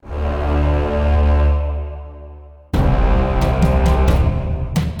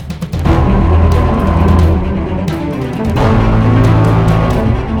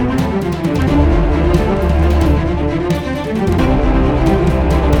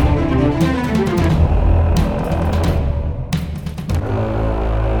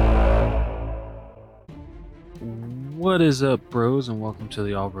What is up, bros, and welcome to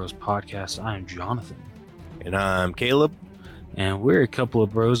the All Bros Podcast. I am Jonathan. And I'm Caleb. And we're a couple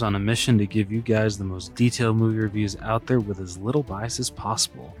of bros on a mission to give you guys the most detailed movie reviews out there with as little bias as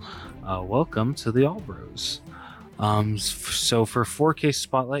possible. Welcome to the All Bros. So for 4K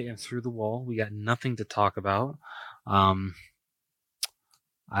Spotlight and Through the Wall, we got nothing to talk about. I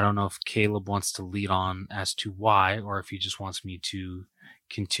don't know if Caleb wants to lead on as to why, or if he just wants me to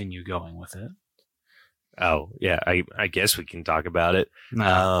continue going with it. Oh, yeah, I guess we can talk about it.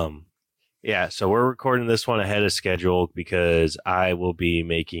 Nah. Yeah, so we're recording this one ahead of schedule because I will be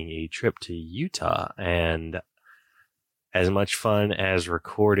making a trip to Utah. And as much fun as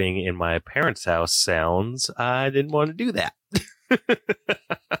recording in my parents' house sounds, I didn't want to do that.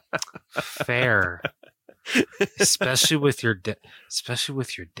 Fair. especially with your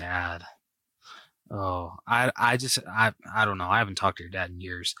dad. Oh, I don't know. I haven't talked to your dad in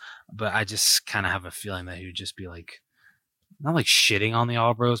years, but I just kind of have a feeling that he would just be like, not like shitting on the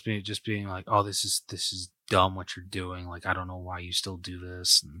All Bros, but just being like, "Oh, this is dumb what you're doing. Like, I don't know why you still do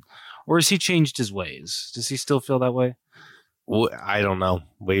this." Or has he changed his ways? Does he still feel that way? Well, I don't know.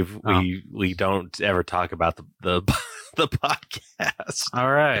 We don't ever talk about the the podcast.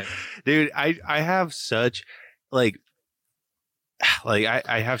 All right, dude. I have such I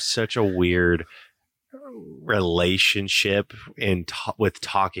have such a weird relationship with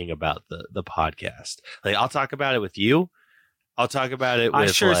talking about the podcast. Like, I'll talk about it with you. I'll talk about it with, I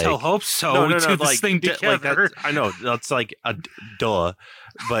sure as hell hope so. No, we do this thing together. I know that's like a duh,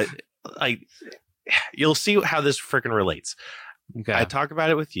 but like, you'll see how this freaking relates. Okay. I talk about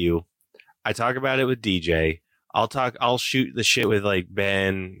it with you. I talk about it with DJ. I'll shoot the shit with like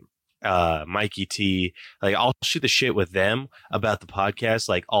Ben, Mikey T. Like, I'll shoot the shit with them about the podcast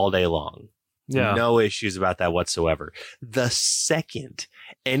like all day long. Yeah. No issues about that whatsoever. The second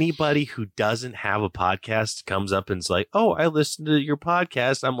anybody who doesn't have a podcast comes up and is like, "Oh, I listened to your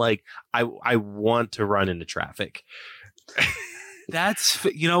podcast," I'm like, I want to run into traffic. That's,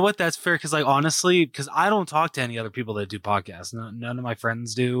 you know what? That's fair. Cause like, honestly, cause I don't talk to any other people that do podcasts. None of my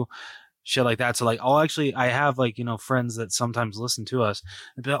friends do shit like that. So like, I have like, friends that sometimes listen to us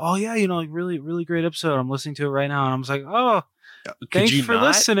and be like, "Oh yeah, like really, really great episode. I'm listening to it right now." And I'm just like, "Oh, thanks for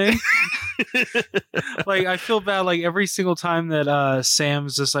listening." Like, I feel bad like every single time that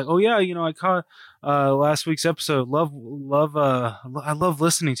Sam's just like, "Oh yeah, I caught last week's episode. I love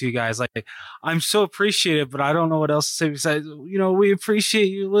listening to you guys. Like, I'm so appreciative, but I don't know what else to say besides, we appreciate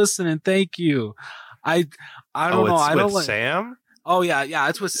you listening. Thank you." I don't know. I don't like Sam. Oh yeah,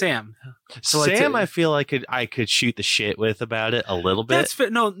 it's with Sam. So Sam, I feel like I could shoot the shit with about it a little bit.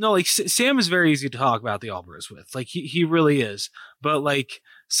 That's no. Like, Sam is very easy to talk about the All Bros with. Like, he really is. But like,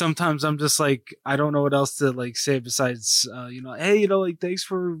 sometimes I'm just like, I don't know what else to like say besides, hey, like, thanks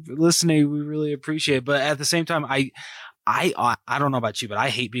for listening. We really appreciate it. But at the same time, I don't know about you, but I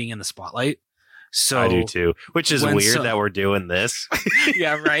hate being in the spotlight. So I do too, which is weird that we're doing this.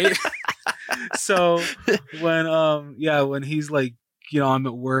 Yeah, right. So when he's like, I'm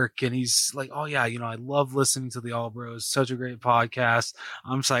at work and he's like, "Oh yeah, I love listening to the All Bros. Such a great podcast."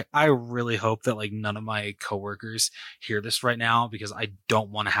 I'm just like, I really hope that like none of my coworkers hear this right now, because I don't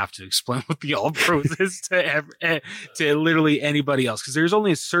want to have to explain what the All Bros is to literally anybody else. Because there's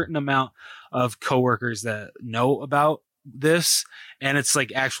only a certain amount of coworkers that know about this, and it's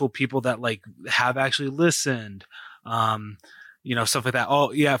like actual people that like have actually listened. Stuff like that.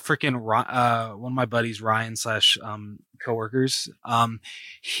 Oh yeah, freaking one of my buddies, Ryan / coworkers,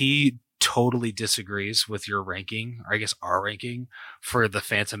 he totally disagrees with your ranking, or I guess our ranking for the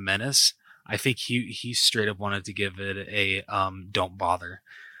Phantom Menace. I think he straight up wanted to give it a don't bother.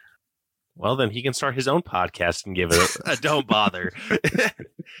 Well, then he can start his own podcast and give it a don't bother.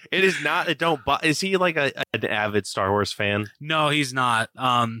 It is not a don't bother. Is he like an avid Star Wars fan? No, he's not.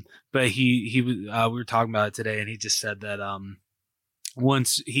 But he we were talking about it today, and he just said that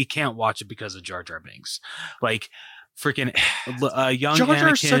once he can't watch it because of Jar Jar Binks. Like, freaking young Jar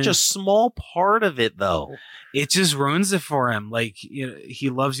Jar's Anakin, such a small part of it, though. It just ruins it for him. Like, he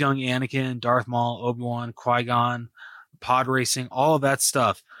loves young Anakin, Darth Maul, Obi-Wan, Qui-Gon, pod racing, all of that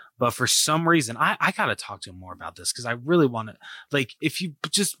stuff. But for some reason, I gotta talk to him more about this, because I really want to. Like, if you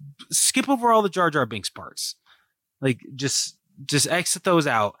just skip over all the Jar Jar Binks parts, like just exit those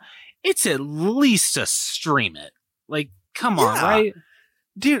out, it's at least a stream it. Like, come on, right?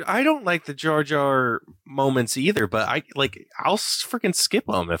 Dude, I don't like the Jar Jar moments either, but I'll freaking skip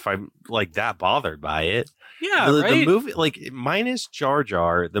them if I'm like that bothered by it. Yeah, right? The movie, like, minus Jar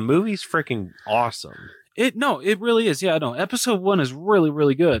Jar, the movie's freaking awesome. It really is. Yeah, no. Episode 1 is really,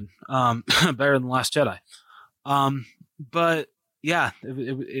 really good. Better than Last Jedi. But yeah,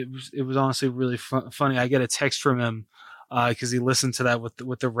 it was honestly really funny. I get a text from him because he listened to that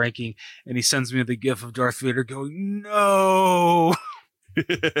with the ranking, and he sends me the gif of Darth Vader going, "No."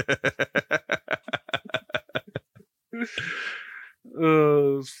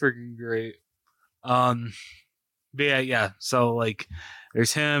 Oh, it was freaking great. But yeah. So like,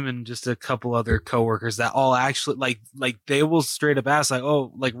 there's him and just a couple other coworkers that all actually like they will straight up ask like,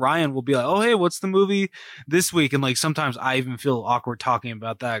 oh, like Ryan will be like, oh hey, what's the movie this week? And like sometimes I even feel awkward talking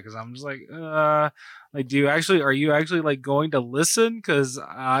about that because I'm just like, like are you actually like going to listen? Because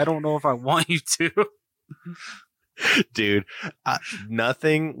I don't know if I want you to. Dude,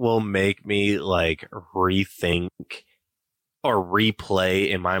 nothing will make me like rethink or replay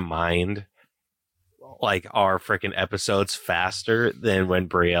in my mind like our freaking episodes faster than when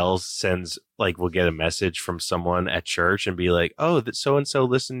Brielle sends like we'll get a message from someone at church and be like, oh, that so and so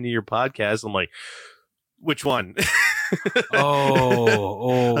listened to your podcast. I'm like, which one?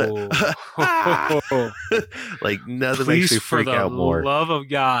 Like nothing Please, makes me freak out more. For the love of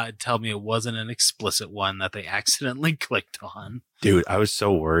God, tell me it wasn't an explicit one that they accidentally clicked on. Dude, I was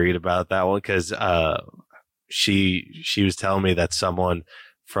so worried about that one because she was telling me that someone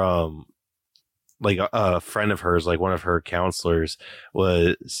from like a friend of hers, like one of her counselors,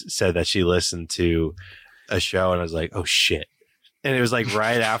 said that she listened to a show, and I was like, oh shit. And it was like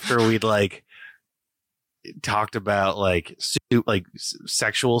right after we'd like talked about like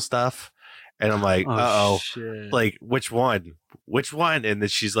sexual stuff, and I'm like, uh-oh, like which one? And then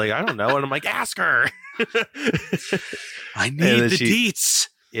she's like, I don't know. And I'm like, ask her. I need the deets.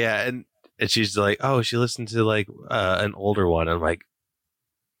 Yeah, and she's like, oh, she listened to like an older one. I'm like,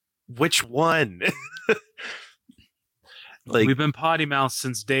 which one? Like, we've been potty mouthed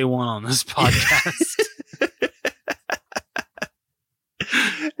since day one on this podcast.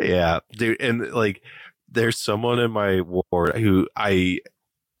 Yeah, dude, and like there's someone in my ward who I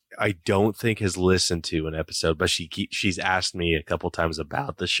don't think has listened to an episode, but she's asked me a couple times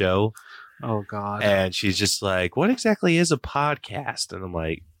about the show. Oh God. And she's just like, what exactly is a podcast? And I'm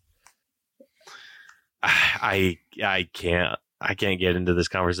like, I can't get into this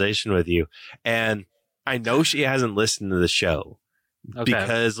conversation with you. And I know she hasn't listened to the show. Okay.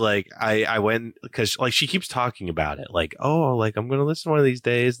 Because like I went, because like she keeps talking about it, like, oh, like I'm gonna listen one of these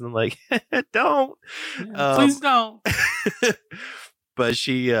days, and I'm like, don't, please don't. But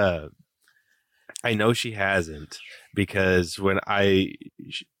she I know she hasn't, because when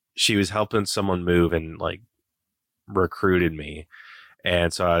she was helping someone move and like recruited me,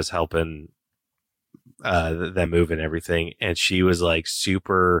 and so I was helping them move and everything, and she was like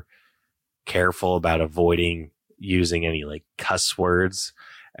super careful about avoiding using any like cuss words,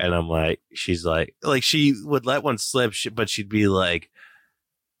 and I'm like, she's like she would let one slip, but she'd be like,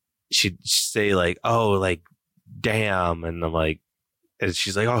 she'd say like, oh, like damn, and I'm like, and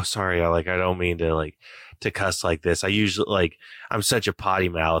she's like, oh, sorry, I don't mean to like to cuss like this. I usually like, I'm such a potty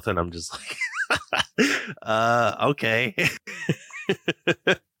mouth, and I'm just like, okay.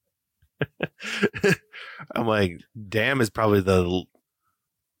 I'm like, damn is probably the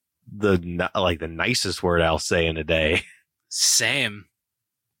nicest word I'll say in a day. Same.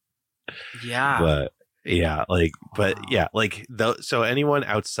 Yeah. But yeah, like, but yeah, like so anyone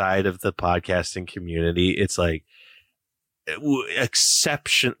outside of the podcasting community, it's like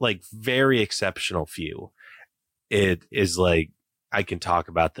like very exceptional few. It is like I can talk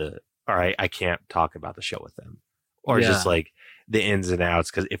about I can't talk about the show with them, or just like the ins and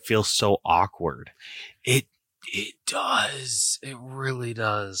outs, because it feels so awkward. It does. It really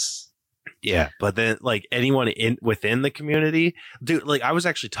does. Yeah, but then like anyone within the community, dude, like I was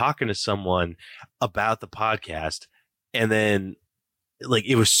actually talking to someone about the podcast, and then like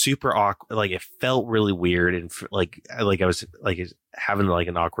it was super awkward. Like it felt really weird, and like I was like having like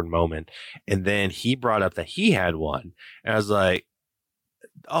an awkward moment, and then he brought up that he had one, and I was like,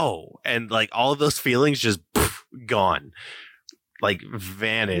 oh, and like all of those feelings just gone, like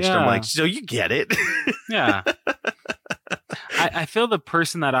vanished. Yeah. I'm like, so you get it. Yeah. I feel the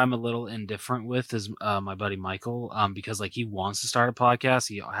person that I'm a little indifferent with is my buddy Michael, because like he wants to start a podcast.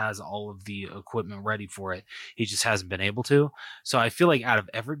 He has all of the equipment ready for it. He just hasn't been able to. So I feel like out of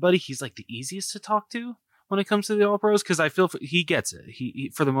everybody, he's like the easiest to talk to when it comes to the All Pros, because I feel he gets it.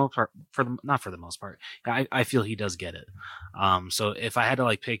 He for the most part, not for the most part, I feel he does get it. So if I had to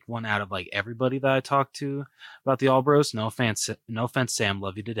like pick one out of like everybody that I talked to about the All Bros, no offense, Sam,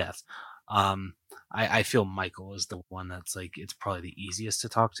 love you to death. I feel Michael is the one that's like, it's probably the easiest to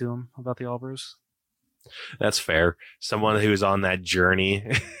talk to him about the All Bros. That's fair. Someone who's on that journey.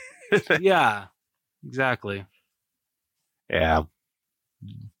 Yeah, exactly. Yeah.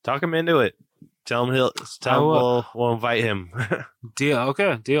 Talk him into it. Tell him we'll invite him. Deal.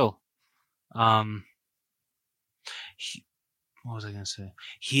 Okay, deal. what was I gonna say?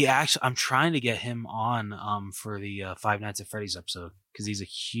 He actually, I'm trying to get him on for the Five Nights at Freddy's episode because he's a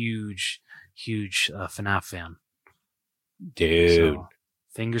huge FNAF fan. Dude. So,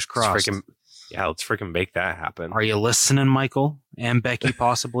 fingers crossed. Let's freaking make that happen. Are you listening, Michael and Becky?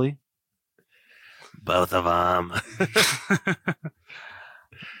 Possibly. Both of them.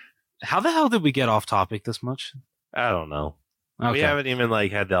 How the hell did we get off topic this much? I don't know. Okay. We haven't even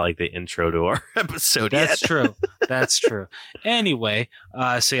had the intro to our episode yet. That's true. That's true. Anyway,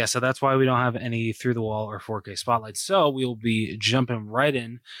 so that's why we don't have any through the wall or 4K spotlights. So we'll be jumping right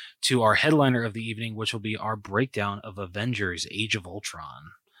in to our headliner of the evening, which will be our breakdown of Avengers: Age of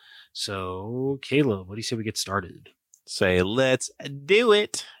Ultron. So, Caleb, what do you say we get started? Say, let's do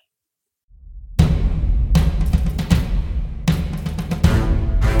it.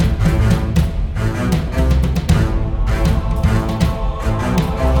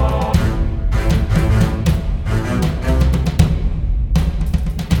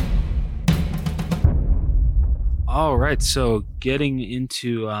 All right, so getting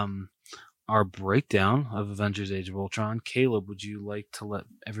into our breakdown of Avengers: Age of Ultron, Caleb, would you like to let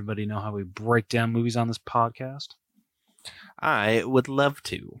everybody know how we break down movies on this podcast? I would love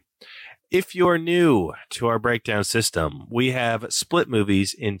to. If you're new to our breakdown system, we have split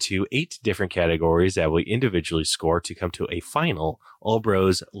movies into 8 different categories that we individually score to come to a final All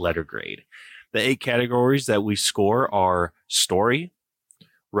Bros letter grade. The 8 categories that we score are story,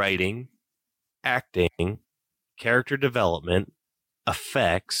 writing, acting, character development,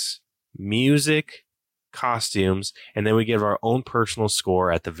 effects, music, costumes, and then we give our own personal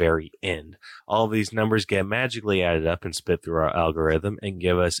score at the very end. All of these numbers get magically added up and spit through our algorithm and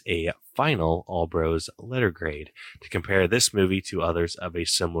give us a final All Bros letter grade to compare this movie to others of a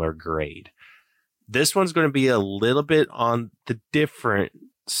similar grade. This one's going to be a little bit on the different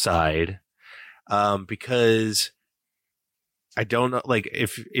side because I don't know,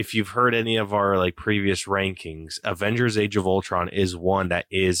 if you've heard any of our previous rankings, Avengers: Age of Ultron is one that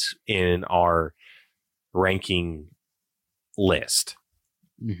is in our ranking list.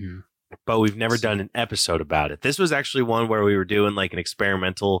 Mm-hmm. But we've never done an episode about it. This was actually one where we were doing an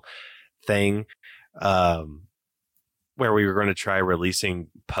experimental thing where we were going to try releasing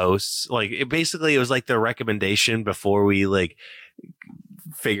posts. It was the recommendation before we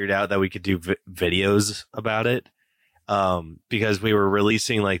figured out that we could do videos about it. Because we were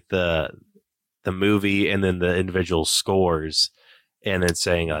releasing the movie and then the individual scores and then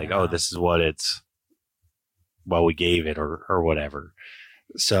saying oh, this is what we gave it or whatever.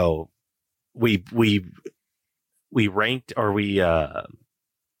 So we ranked or we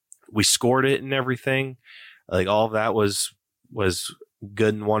scored it and everything. All of that was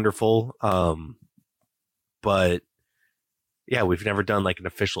good and wonderful. But yeah, we've never done an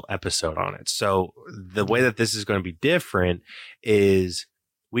official episode on it. So the way that this is going to be different is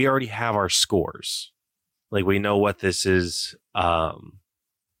we already have our scores. We know what this is,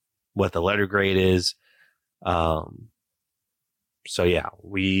 what the letter grade is. So yeah,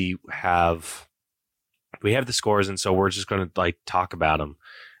 we have the scores, and so we're just going to talk about them.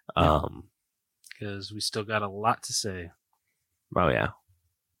 Because we still got a lot to say. Oh yeah.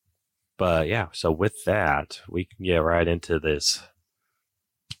 But yeah, so with that, we can get right into this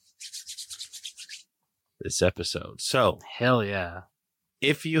episode. So, hell yeah.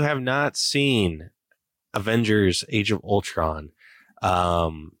 If you have not seen Avengers: Age of Ultron,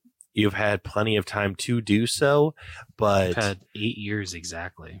 you've had plenty of time to do so, but I've had 8 years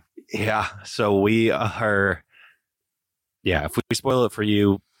exactly. Yeah, so we are if we spoil it for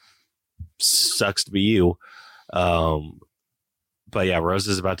you, sucks to be you. But yeah, Rose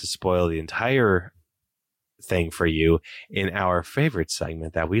is about to spoil the entire thing for you in our favorite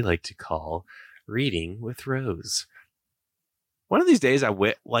segment that we like to call Reading with Rose. One of these days, I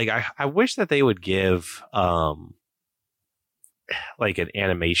wish that they would give an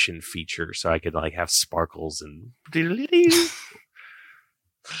animation feature so I could have sparkles and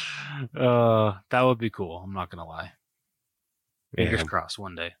that would be cool. I'm not gonna lie. Fingers crossed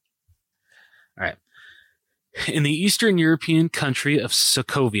one day. All right. In the Eastern European country of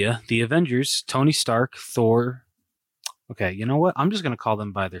Sokovia, the Avengers, Tony Stark, Thor. Okay, you know what? I'm just going to call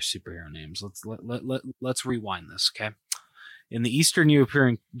them by their superhero names. Let's rewind this, okay? In the Eastern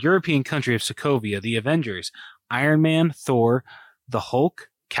European country of Sokovia, the Avengers, Iron Man, Thor, the Hulk,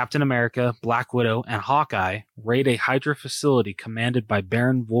 Captain America, Black Widow, and Hawkeye raid a Hydra facility commanded by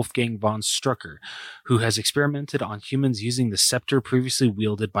Baron Wolfgang von Strucker, who has experimented on humans using the scepter previously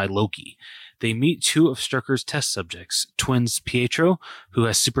wielded by Loki. They meet 2 of Strucker's test subjects, twins Pietro, who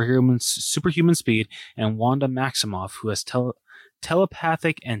has superhuman speed, and Wanda Maximoff, who has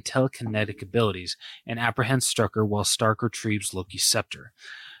telepathic and telekinetic abilities and apprehends Strucker while Stark retrieves Loki's scepter.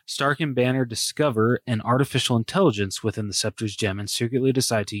 Stark and Banner discover an artificial intelligence within the Scepter's gem and secretly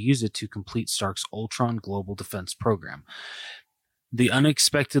decide to use it to complete Stark's Ultron global defense program. The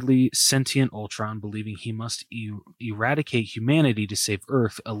unexpectedly sentient Ultron, believing he must eradicate humanity to save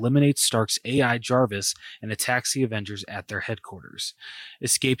Earth, eliminates Stark's AI Jarvis and attacks the Avengers at their headquarters.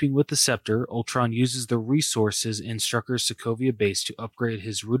 Escaping with the scepter, Ultron uses the resources in Strucker's Sokovia base to upgrade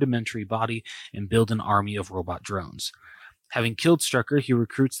his rudimentary body and build an army of robot drones. Having killed Strucker, he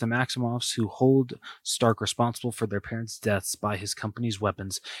recruits the Maximoffs, who hold Stark responsible for their parents' deaths by his company's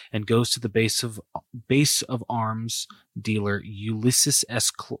weapons, and goes to the base of arms dealer Ulysses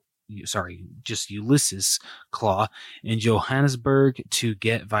Claw in Johannesburg to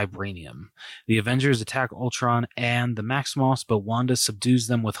get vibranium. The Avengers attack Ultron and the Maximoffs, but Wanda subdues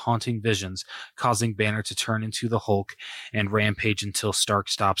them with haunting visions, causing Banner to turn into the Hulk and rampage until Stark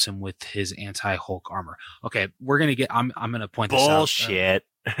stops him with his anti-Hulk armor. Okay, I'm gonna point this out. Bullshit.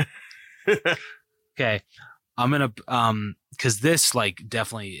 Okay. I'm gonna because this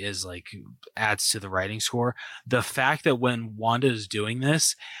definitely is adds to the writing score. The fact that when Wanda is doing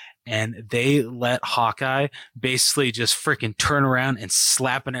this and they let Hawkeye basically just freaking turn around and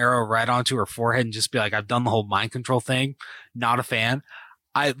slap an arrow right onto her forehead and just be like, I've done the whole mind control thing. Not a fan.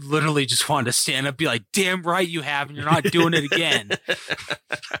 I literally just wanted to stand up and be like, damn right you have, and you're not doing it again.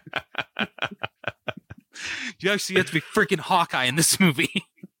 You actually have to be freaking Hawkeye in this movie.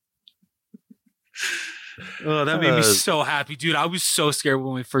 Oh, that made me so happy, dude. I was so scared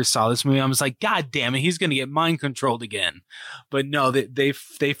when we first saw this movie. I was like, God damn it, he's gonna get mind controlled again. But no, they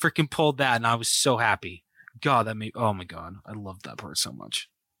freaking pulled that, and I was so happy. God, oh my God, I loved that part so much.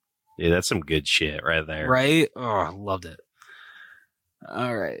 Yeah, that's some good shit right there. Right? Oh, I loved it.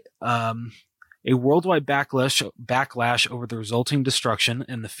 All right. A worldwide backlash over the resulting destruction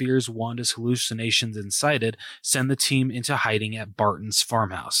and the fears Wanda's hallucinations incited send the team into hiding at Barton's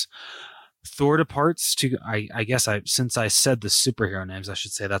farmhouse. Thor departs to since I said the superhero names, I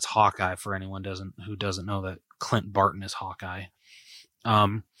should say that's Hawkeye for anyone who doesn't know that Clint Barton is Hawkeye.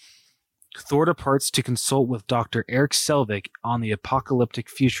 Thor departs to consult with Dr. Eric Selvig on the apocalyptic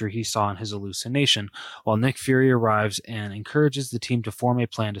future he saw in his hallucination, while Nick Fury arrives and encourages the team to form a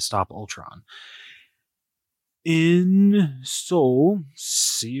plan to stop Ultron. I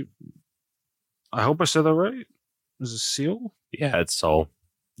hope I said that right. Is it Seal? Yeah, it's Soul.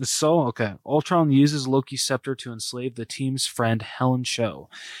 So, okay. Ultron uses Loki's scepter to enslave the team's friend Helen Cho.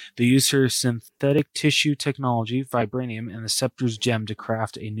 They use her synthetic tissue technology, vibranium, and the scepter's gem to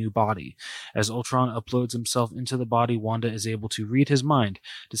craft a new body. As Ultron uploads himself into the body, Wanda is able to read his mind,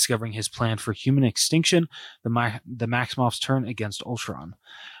 discovering his plan for human extinction, the Maximoffs' turn against Ultron.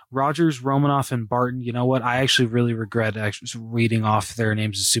 Rogers, Romanoff, and Barton, you know what? I actually really regret reading off their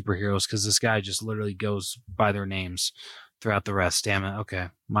names as superheroes because this guy just literally goes by their names throughout the rest. Damn it. Okay.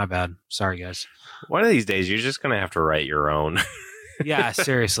 My bad. Sorry, guys. One of these days, you're just going to have to write your own. Yeah,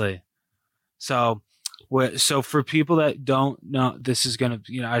 seriously. So for people that don't know, this is going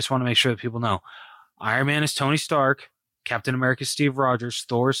to, I just want to make sure that people know. Iron Man is Tony Stark. Captain America is Steve Rogers.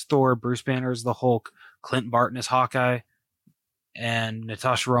 Thor is Thor. Bruce Banner is the Hulk. Clint Barton is Hawkeye. And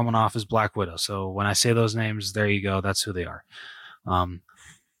Natasha Romanoff is Black Widow. So when I say those names, there you go. That's who they are.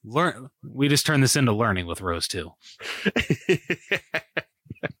 We just turned this into learning with Rose too.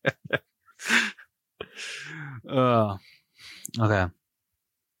 Okay.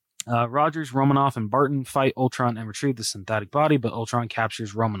 Rogers, Romanoff, and Barton fight Ultron and retrieve the synthetic body, but Ultron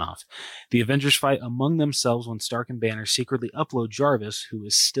captures Romanoff. The Avengers fight among themselves when Stark and Banner secretly upload Jarvis, who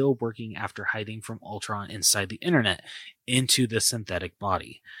is still working after hiding from Ultron inside the internet, into the synthetic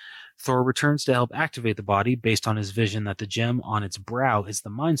body. Thor returns to help activate the body based on his vision that the gem on its brow is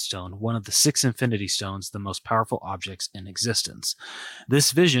the Mind Stone, one of the 6 Infinity Stones, the most powerful objects in existence.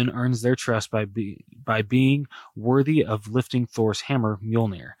 This vision earns their trust by being worthy of lifting Thor's hammer,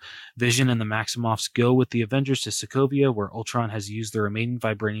 Mjolnir. Vision and the Maximoffs go with the Avengers to Sokovia, where Ultron has used the remaining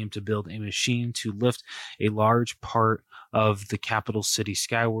vibranium to build a machine to lift a large part of the capital city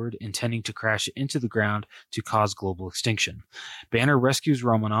skyward, intending to crash it into the ground to cause global extinction. Banner rescues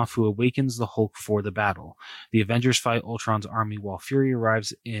Romanoff, who awakens the Hulk for the battle. The Avengers fight Ultron's army while Fury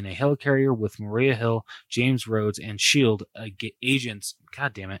arrives in a helicarrier with Maria Hill, James Rhodes, and S.H.I.E.L.D. agents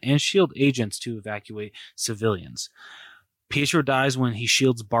to evacuate civilians. Pietro dies when he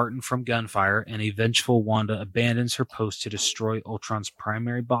shields Barton from gunfire, and a vengeful Wanda abandons her post to destroy Ultron's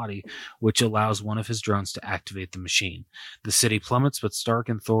primary body, which allows one of his drones to activate the machine. The city plummets, but Stark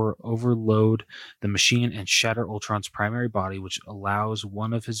and Thor overload the machine and shatter Ultron's primary body, which allows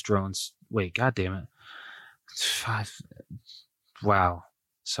one of his drones... Wait, goddammit. Wow.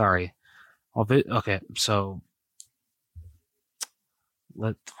 Sorry. Okay. So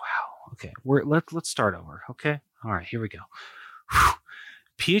wow. Okay. Let's start over. Okay. All right. Here we go. Whew.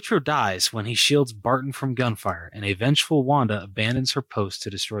 Pietro dies when he shields Barton from gunfire, and a vengeful Wanda abandons her post to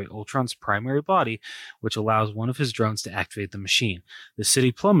destroy Ultron's primary body, which allows one of his drones to activate the machine. The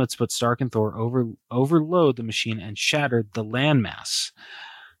city plummets, but Stark and Thor overload the machine and shatter the landmass.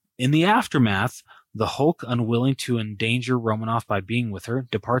 In the aftermath, the Hulk, unwilling to endanger Romanoff by being with her,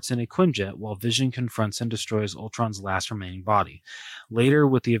 departs in a Quinjet while Vision confronts and destroys Ultron's last remaining body. Later,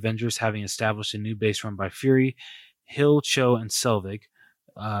 with the Avengers having established a new base run by Fury, Hill, Cho, and Selvig,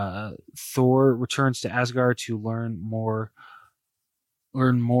 Thor returns to Asgard to learn more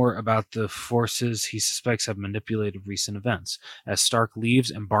about the forces he suspects have manipulated recent events. As Stark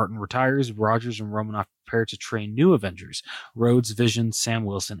leaves and Barton retires, Rogers and Romanoff prepare to train new Avengers: Rhodes, Vision, Sam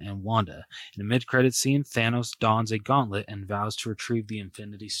Wilson, and Wanda. In a mid-credit scene, Thanos dons a gauntlet and vows to retrieve the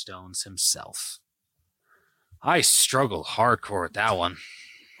Infinity Stones himself. I struggled hardcore with that one.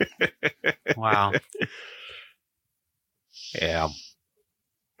 Wow. Yeah.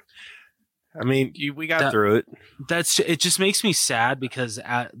 I mean, we got through it. It just makes me sad because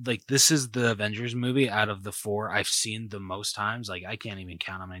this is the Avengers movie out of the 4 I've seen the most times. Like, I can't even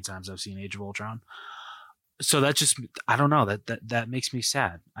count how many times I've seen Age of Ultron. So that just, I don't know, that makes me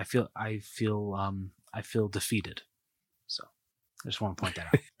sad. I feel defeated. So I just want to point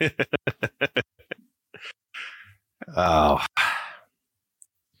that out. Oh.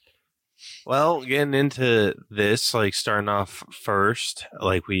 Well, getting into this, like starting off first,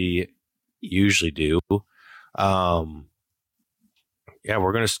 like we usually do. Yeah,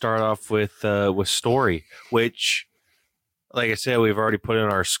 we're going to start off with story, which, like I said, we've already put in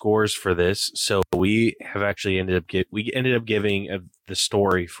our scores for this. So we have actually ended up giving the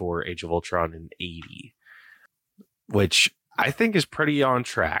story for Age of Ultron an 80, which I think is pretty on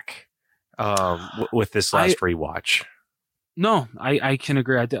track with this last rewatch. No, I can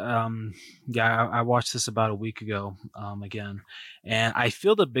agree. I watched this about a week ago again, and I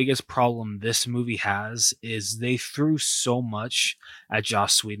feel the biggest problem this movie has is they threw so much at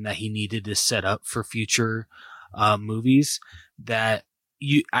Joss Whedon that he needed to set up for future movies that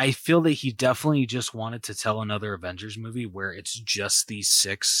I feel that he definitely just wanted to tell another Avengers movie where it's just these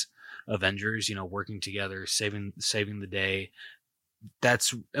 6 Avengers, working together, saving the day.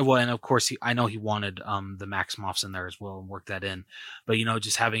 That's well, and of course I know he wanted the Maximoffs in there as well and work that in, but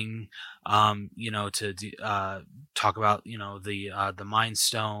just having to talk about the Mind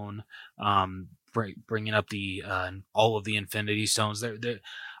Stone, bringing up the all of the Infinity Stones.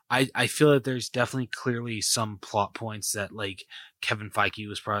 I feel that there's definitely clearly some plot points that like Kevin Feige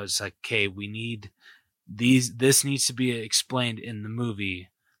was probably just like, okay, we need this needs to be explained in the movie,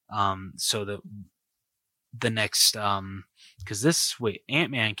 so that the next because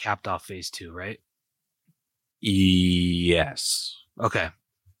Ant-Man capped off phase 2, right? Yes. Okay.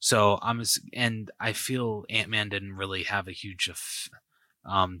 So I feel Ant-Man didn't really have a huge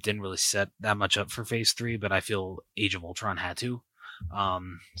didn't really set that much up for phase 3, but I feel Age of Ultron had to.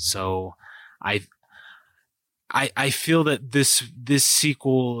 So I feel that this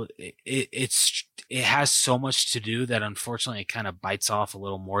sequel it has so much to do that unfortunately it kind of bites off a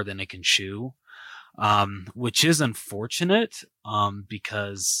little more than it can chew. Which is unfortunate,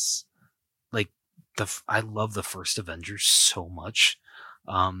 because like I love the first Avengers so much.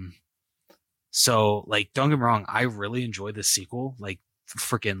 So like, don't get me wrong, I really enjoy the sequel, like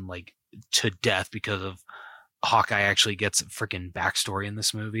freaking like to death, because of Hawkeye actually gets a freaking backstory in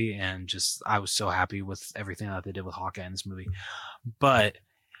this movie, and just I was so happy with everything that they did with Hawkeye in this movie. But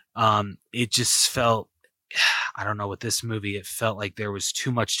it just felt, I don't know, with this movie, it felt like there was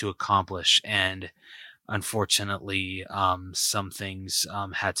too much to accomplish, and unfortunately, some things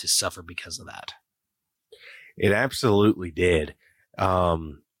had to suffer because of that. It absolutely did.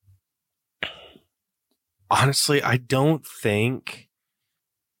 Honestly, I don't think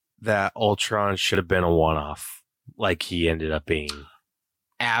that Ultron should have been a one-off like he ended up being.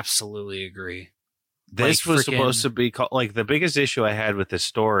 Absolutely agree. This was supposed to be called, like, the biggest issue I had with this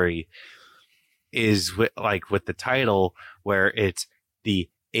story is with the title, where it's the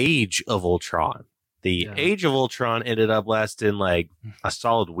Age of Ultron. The Age of Ultron ended up lasting like a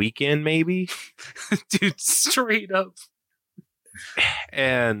solid weekend, maybe. Dude, straight up.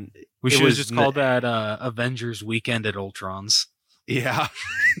 And we should have just called that Avengers Weekend at Ultron's. Yeah.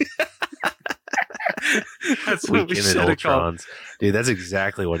 That's what we should have called. Dude, that's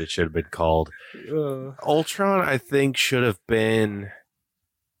exactly what it should have been called. Ultron, I think, should have been...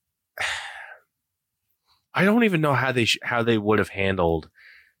 I don't even know how they would have handled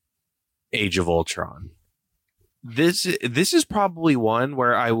Age of Ultron. This is probably one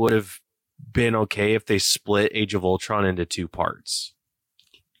where I would have been okay if they split Age of Ultron into 2 parts.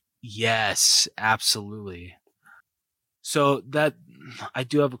 Yes, absolutely. So that I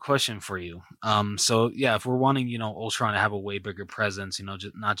do have a question for you. So yeah, if we're wanting, Ultron to have a way bigger presence,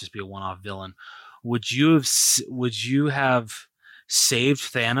 not just be a one-off villain, would you have saved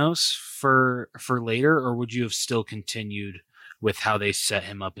Thanos for later, or would you have still continued with how they set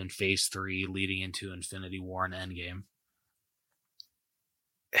him up in Phase 3, leading into Infinity War and Endgame?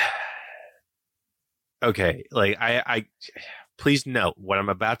 Okay, like I please note what I'm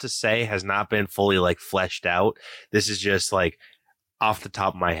about to say has not been fully like fleshed out. This is just like off the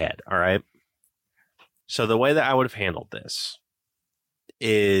top of my head, all right? So the way that I would have handled this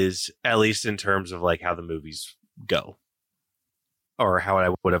is, at least in terms of like how the movies go, or how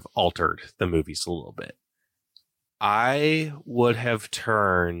I would have altered the movies a little bit. I would have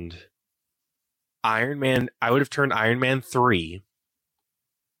turned Iron Man 3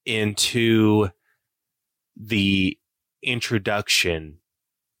 into the introduction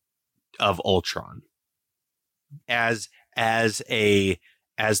of Ultron as the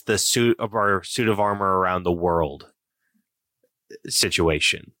suit of armor around the world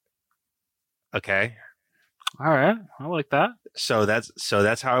situation. Okay. All right, I like that. So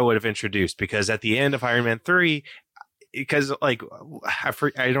that's how I would have introduced, because at the end of Iron Man 3, because like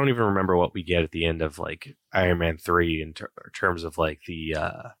I don't even remember what we get at the end of like Iron Man 3 in terms of like the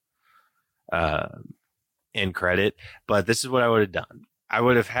end credit, but this is what I would have done. I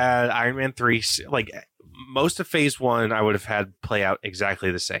would have had Iron Man 3, like most of Phase 1 I would have had play out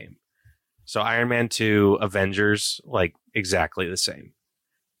exactly the same. So Iron Man 2, Avengers, like exactly the same.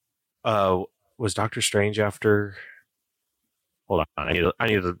 Was Doctor Strange after? Hold on, I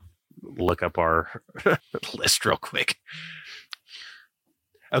need to look up our list real quick.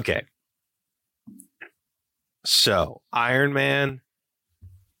 Okay. So Iron Man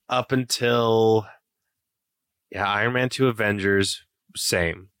up until Iron Man 2, Avengers,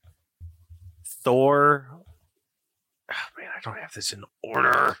 same. Thor. Oh, man, I don't have this in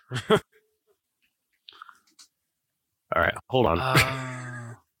order. All right, hold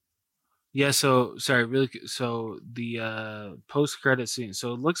on. Yeah, so sorry, really. So the post-credit scene.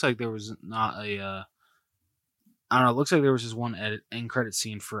 So it looks like there was not a. I don't know. It looks like there was just one end credit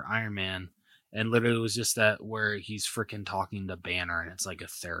scene for Iron Man, and literally it was just that where he's freaking talking to Banner, and it's like a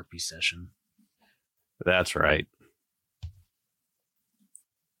therapy session. That's right.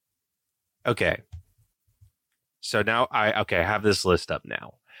 Okay. So now I have this list up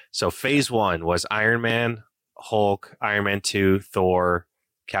now. So Phase 1 was Iron Man, Hulk, Iron Man 2, Thor,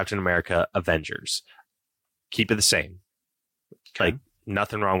 Captain America, Avengers. Keep it the same. Okay. Like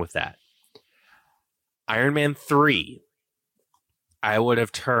nothing wrong with that. Iron Man 3, I would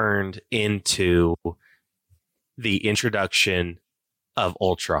have turned into the introduction of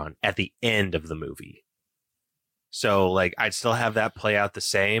Ultron at the end of the movie. So like I'd still have that play out the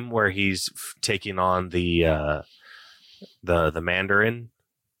same, where he's taking on the Mandarin,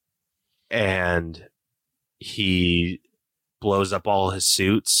 and he blows up all his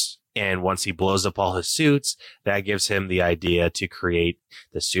suits. And once he blows up all his suits, that gives him the idea to create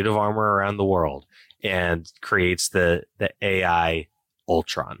the suit of armor around the world, and creates the AI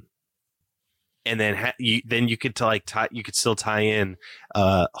Ultron. And then you could you could still tie in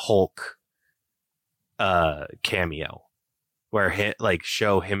Hulk cameo, where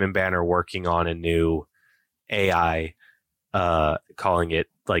show him and Banner working on a new AI, calling it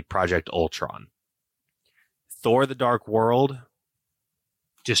like Project Ultron. Thor: The Dark World,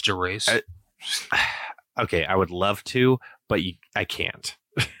 just erase. Okay, I would love to, but I can't.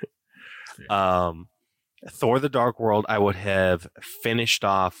 Thor: The Dark World, I would have finished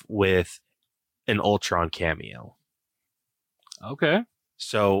off with an Ultron cameo. Okay.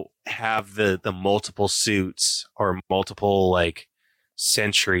 So have the multiple suits, or multiple like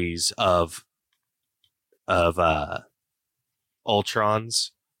centuries of Ultrons.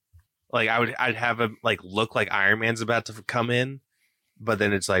 Like I'd have him like look like Iron Man's about to come in, but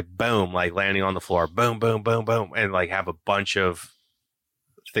then it's like boom, like landing on the floor, boom, boom, boom, boom, and like have a bunch of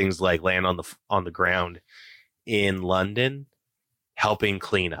things like land on the ground in London, helping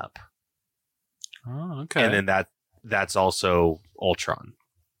clean up. Oh, okay. And then that's also Ultron.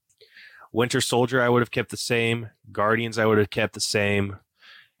 Winter Soldier, I would have kept the same. Guardians, I would have kept the same.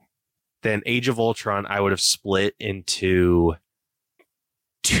 Then Age of Ultron, I would have split into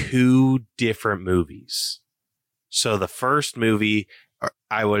 2 different movies. So the first movie,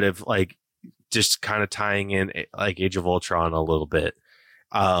 I would have like just kind of tying in like Age of Ultron a little bit.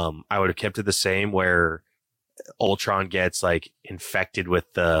 I would have kept it the same, where Ultron gets like infected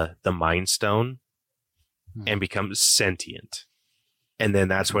with the Mind Stone, and becomes sentient. And then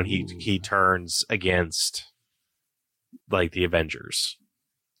that's when he turns against like the Avengers.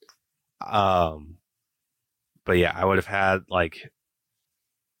 But yeah, I would have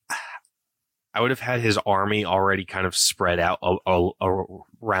had his army already kind of spread out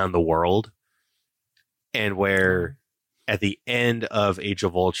around the world, and where at the end of Age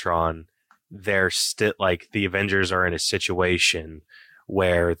of Ultron, they're still like the Avengers are in a situation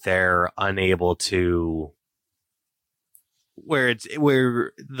where they're unable to, where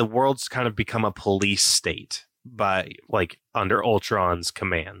the world's kind of become a police state by like under Ultron's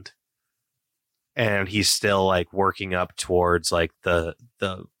command, and he's still like working up towards like the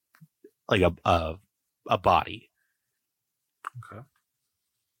like a body. Okay.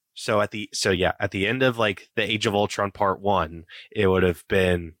 So at the end of like the Age of Ultron Part 1, it would have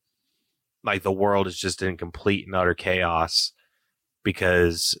been like the world is just in complete and utter chaos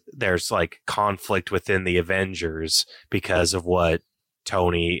because there's like conflict within the Avengers because of what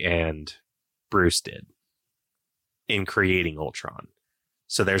Tony and Bruce did in creating Ultron.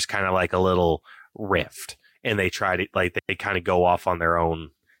 So there's kind of like a little rift, and they try to like they kind of go off on their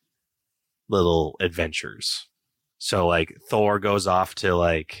own little adventures. So like Thor goes off to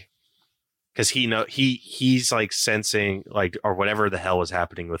like, because he's like sensing like, or whatever the hell was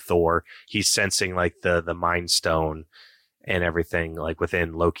happening with Thor, he's sensing like the Mind Stone and everything like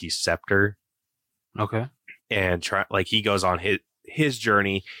within Loki's scepter. Okay. And he goes on his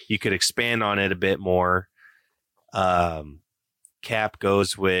journey. You could expand on it a bit more. Cap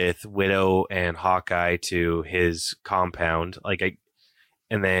goes with Widow and Hawkeye to his compound,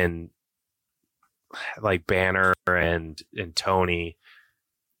 and then like Banner and Tony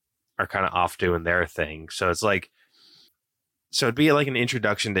are kind of off doing their thing. So it's like, so it'd be like an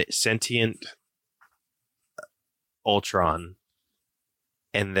introduction to sentient Ultron,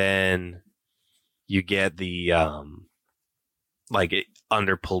 and then you get the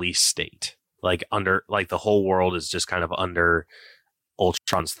under police state, like under like the whole world is just kind of under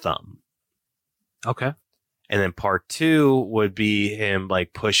Ultron's thumb. Okay. And then part 2 would be him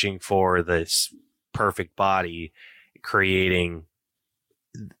like pushing for this perfect body, creating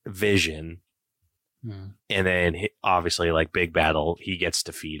Vision. And then obviously like big battle, he gets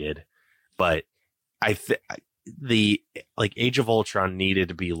defeated. But the like Age of Ultron needed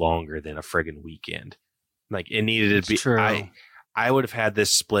to be longer than a friggin' weekend. Like it needed to be true. I would have had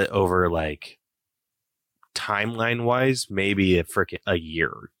this split over like timeline wise, maybe a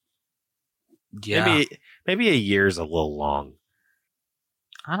year. Yeah. Maybe a year is a little long.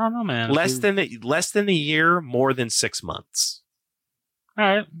 I don't know, man. Less than a year, more than 6 months. All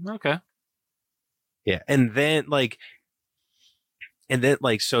right. Okay. Yeah, and then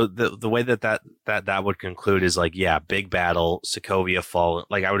so the way that would conclude is like, yeah, big battle, Sokovia Fall.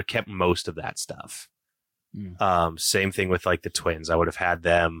 Like I would have kept most of that stuff. Same thing with like the twins. I would have had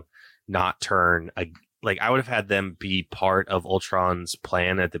them not turn I would have had them be part of Ultron's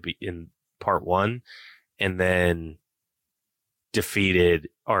plan in part 1, and then defeated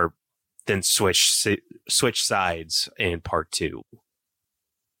or then switch sides in part 2.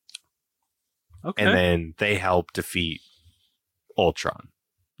 Okay. And then they help defeat Ultron.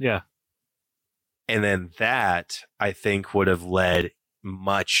 Yeah. And then that, I think, would have led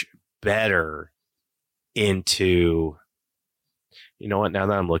much better into, you know what, now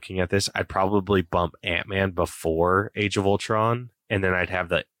that I'm looking at this, I'd probably bump Ant-Man before Age of Ultron, and then I'd have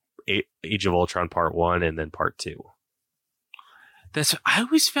the Age of Ultron part 1 and then part 2. I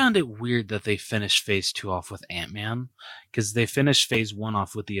always found it weird that they finished Phase 2 off with Ant-Man, because they finished Phase 1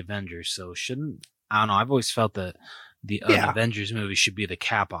 off with the Avengers. So I don't know. I've always felt that the Avengers movie should be the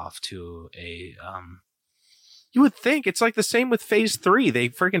cap off to a. You would think it's like the same with Phase 3. They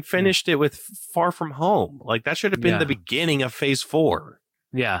freaking finished it with Far From Home. Like that should have been the beginning of Phase 4.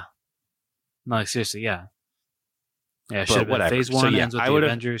 Yeah. No, seriously, yeah. Yeah, should have been Phase 1 ends with the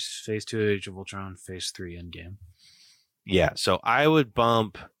Avengers, Phase 2 Age of Ultron, Phase 3 Endgame. Yeah, so I would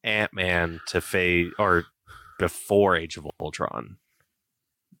bump Ant-Man to before Age of Ultron,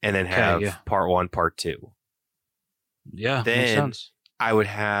 and then have part 1, part 2. Yeah, then makes sense. I would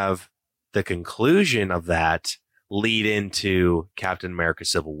have the conclusion of that lead into Captain America: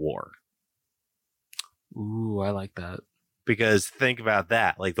 Civil War. Ooh, I like that. Because think about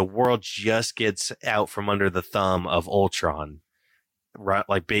that, like the world just gets out from under the thumb of Ultron, right?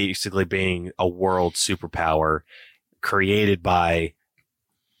 Like basically being a world superpower created by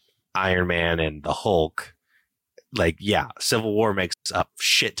Iron Man and the Hulk. Like, yeah, Civil War makes a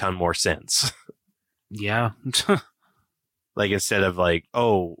shit ton more sense. Yeah. Like instead of like,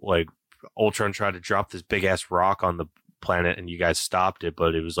 oh, like Ultron tried to drop this big ass rock on the planet and you guys stopped it,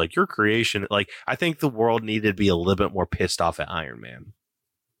 but it was like your creation. Like, I think the world needed to be a little bit more pissed off at Iron Man.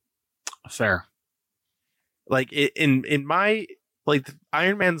 Fair. Like in my, like,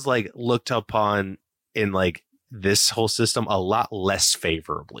 Iron Man's like looked upon in like this whole system a lot less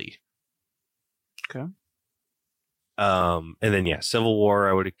favorably. Okay. And then Civil War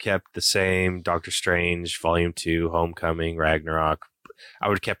I would have kept the same. Doctor Strange, Volume 2, Homecoming, Ragnarok. I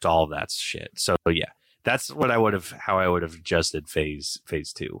would have kept all of that shit. So yeah, that's what how I would have adjusted phase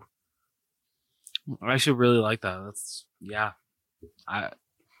 2. I should really like that. That's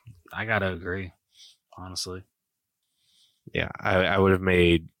I gotta agree, honestly. Yeah, I would have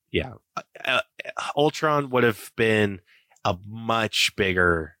made Ultron would have been a much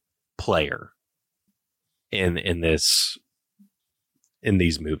bigger player in these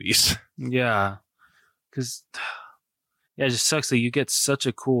movies. Yeah, because it just sucks that you get such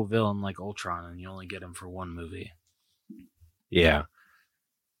a cool villain like Ultron and you only get him for one movie. Yeah,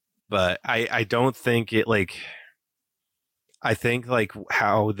 but I don't think it like. I think like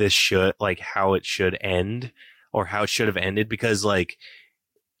how it should end, or how it should have ended, because like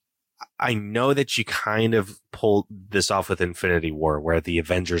I know that you kind of pulled this off with Infinity War where the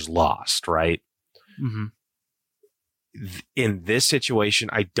Avengers lost, right? Mm-hmm. In this situation,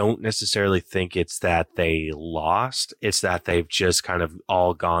 I don't necessarily think it's that they lost. It's that they've just kind of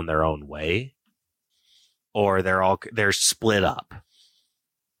all gone their own way, or they're split up.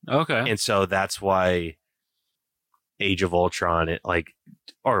 Okay. And so that's why Age of Ultron,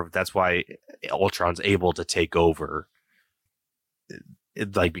 that's why Ultron's able to take over,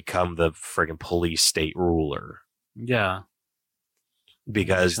 like become the friggin' police state ruler. Yeah.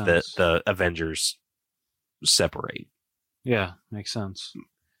 Because the Avengers separate. Yeah, makes sense.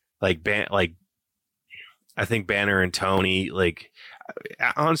 Like I think Banner and Tony, like,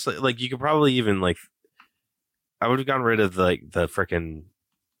 honestly, like, you could probably even like, I would have gotten rid of like the frickin'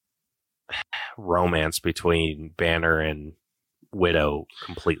 romance between Banner and Widow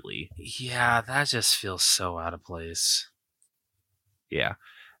completely. Yeah, that just feels so out of place. Yeah.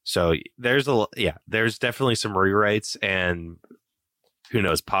 So there's definitely some rewrites, and who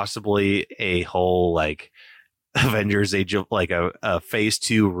knows, possibly a whole like Avengers Age of like a phase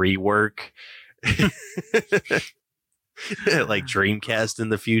 2 rework. Like Dreamcast in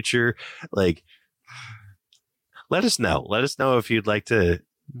the future. Like, let us know if you'd like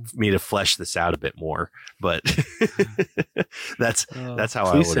me to flesh this out a bit more, but that's how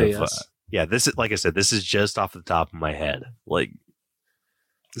I would have. Yes. This is, like I said, this is just off the top of my head. Like,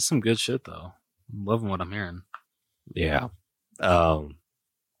 this is some good shit though. I'm loving what I'm hearing. Yeah.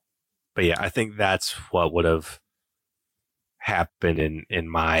 But yeah, I think that's what would have happened in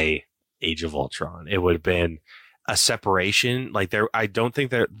my Age of Ultron. It would have been a separation. Like, I don't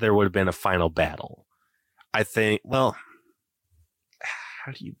think there would have been a final battle. I think, well,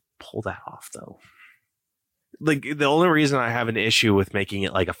 how do you pull that off though? Like, the only reason I have an issue with making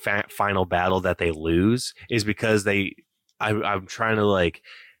it like a final battle that they lose is because I'm trying to like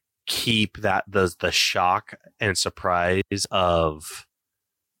keep that the shock and surprise of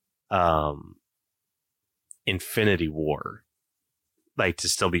Infinity War, like, to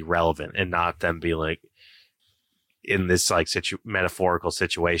still be relevant, and not them be like in this like metaphorical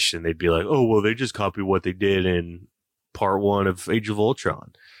situation. They'd be like, oh well, they just copied what they did in part 1 of Age of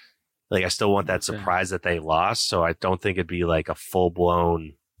Ultron. Like, I still want that surprise that they lost, so I don't think it'd be like a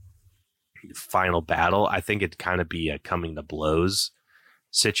full-blown final battle. I think it'd kind of be a coming to blows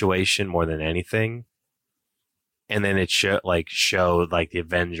situation more than anything. And then it show like the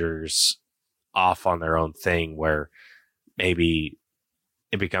Avengers off on their own thing, where maybe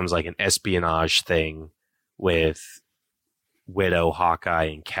it becomes like an espionage thing with Widow, Hawkeye,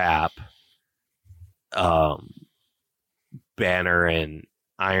 and Cap. Banner and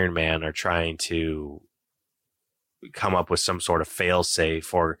Iron Man are trying to come up with some sort of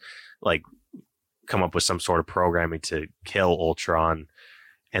failsafe, or like come up with some sort of programming to kill Ultron,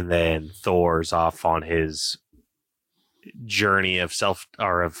 and then Thor's off on his journey of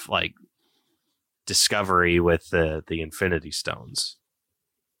like discovery with the Infinity Stones.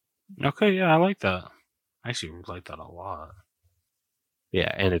 Okay, yeah, I like that. I actually like that a lot.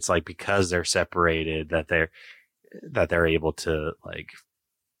 Yeah, and it's like because they're separated that they're able to like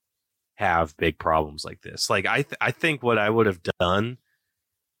have big problems like this. Like, I think what I would have done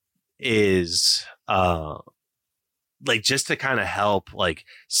is like, just to kind of help like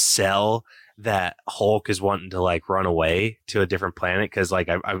sell that Hulk is wanting to like run away to a different planet, because like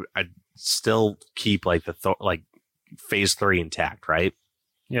I still keep like like phase 3 intact, right?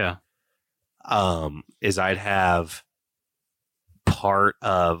 Yeah. Is I'd have part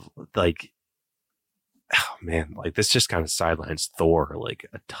of like oh man, like this just kind of sidelines Thor like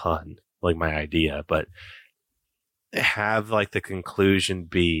a ton, like my idea, but have like the conclusion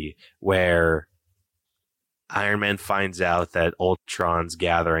be where Iron Man finds out that Ultron's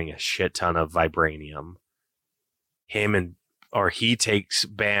gathering a shit ton of vibranium. He takes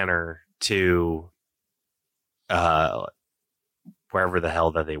Banner to wherever the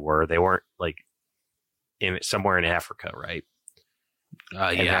hell that they were. They weren't like in somewhere in Africa, right?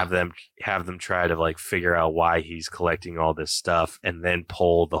 And Yeah. have them try to like figure out why he's collecting all this stuff, and then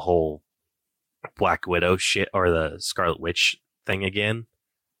pull the whole Black Widow shit or the Scarlet Witch thing again,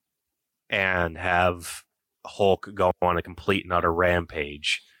 and have Hulk go on a complete and utter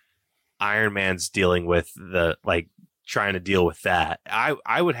rampage. Iron Man's dealing with trying to deal with that.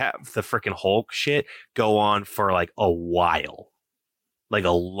 I would have the freaking Hulk shit go on for like a while, like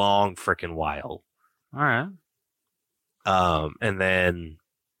a long freaking while. All right. And then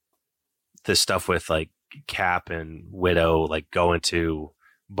the stuff with like Cap and Widow like going to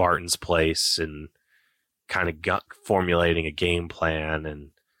Barton's place and kind of formulating a game plan and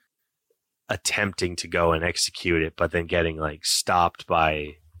attempting to go and execute it, but then getting like stopped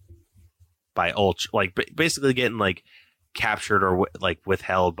by Ultron, like basically getting like captured or like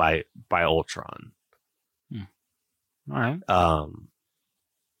withheld by Ultron. All right.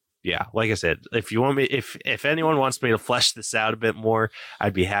 Yeah, like I said, if you want me, if anyone wants me to flesh this out a bit more,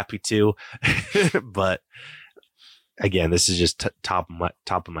 I'd be happy to. But again, this is just top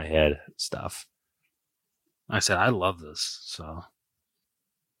of my head stuff. I said I love this, so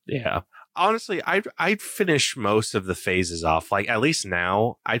yeah. Honestly, I'd finish most of the phases off. Like at least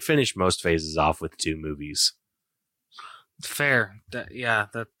now, I'd finish most phases off with 2 movies. Fair.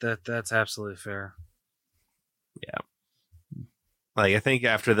 That's absolutely fair. Yeah. Like I think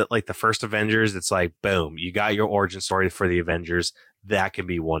after the first Avengers, it's like boom, you got your origin story for the Avengers. That can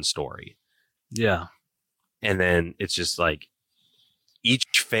be one story. Yeah. And then it's just like each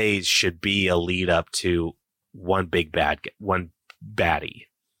phase should be a lead up to one baddie.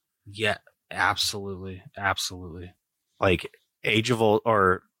 Yeah, absolutely. Absolutely. Like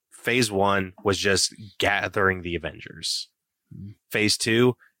or phase 1 was just gathering the Avengers. Phase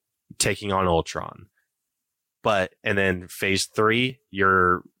 2, taking on Ultron. And then phase 3,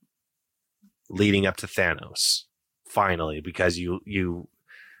 you're leading up to Thanos, finally, because you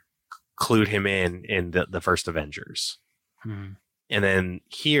clued him in the first Avengers. Mm-hmm. And then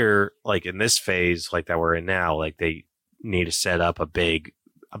here, like in this phase, like that we're in now, like they need to set up a big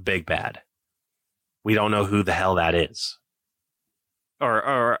bad. We don't know who the hell that is.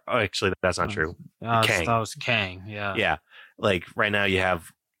 Or actually, that's not true. Kang. That was Kang. Yeah. Yeah. Like right now, you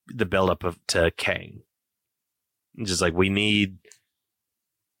have the buildup to Kang. Just like we need,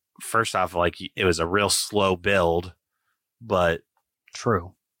 first off, like it was a real slow build, but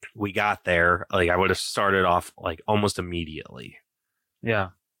true. We got there. Like I would have started off like almost immediately. Yeah.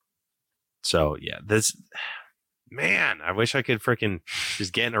 So yeah, I wish I could freaking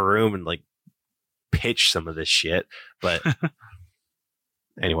just get in a room and like pitch some of this shit. But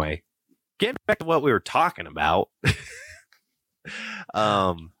anyway, getting back to what we were talking about.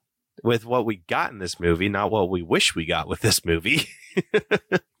 With what we got in this movie, not what we wish we got with this movie.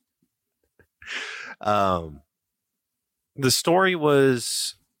 The story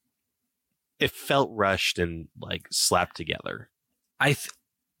it felt rushed and like slapped together. I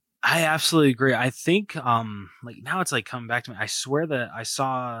absolutely agree. I think like now it's like coming back to me. I swear that I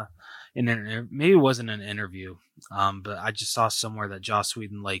saw maybe it wasn't an interview, but I just saw somewhere that Joss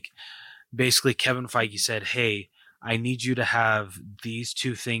Whedon, like basically Kevin Feige said, "Hey, I need you to have these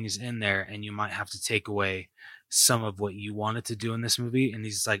 2 things in there, and you might have to take away some of what you wanted to do in this movie." And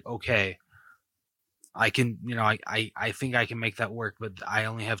he's like, "Okay, I can, I think I can make that work, but I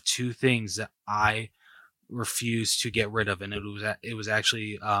only have 2 things that I refuse to get rid of." And it was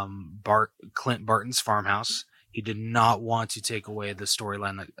actually Clint Barton's farmhouse. He did not want to take away the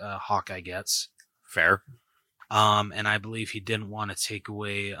storyline that Hawkeye gets. Fair. And I believe he didn't want to take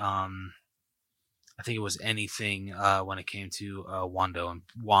away I think it was anything when it came to Wanda.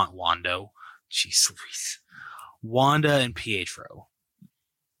 Jeez Louise. Wanda and Pietro.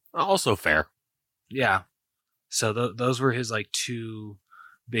 Also fair. Yeah. So those were his like 2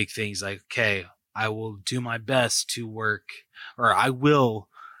 big things. Like, okay, I will do my best to work, or I will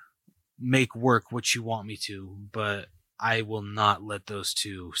make work what you want me to, but I will not let those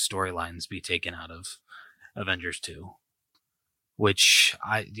 2 storylines be taken out of Avengers 2. Which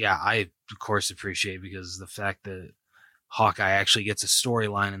I of course appreciate, because the fact that Hawkeye actually gets a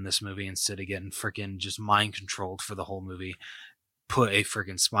storyline in this movie instead of getting freaking just mind controlled for the whole movie put a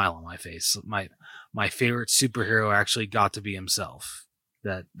freaking smile on my face. My favorite superhero actually got to be himself.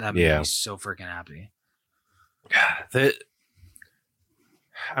 That made me so freaking happy. The,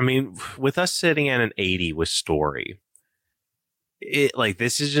 I mean, with us sitting at an 80 with story, it like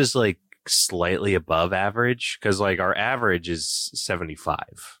this is just like slightly above average because like our average is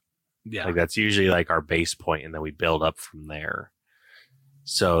 75. Yeah. Like that's usually like our base point, and then we build up from there.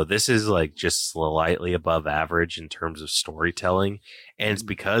 So this is like just slightly above average in terms of storytelling, and it's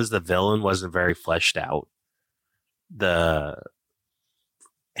because the villain wasn't very fleshed out.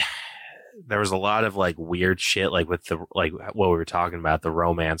 There was a lot of like weird shit, like with the like what we were talking about, the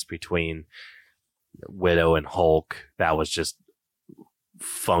romance between Widow and Hulk. That was just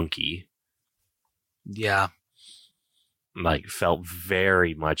funky. Yeah. Like felt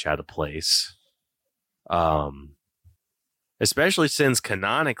very much out of place. Especially since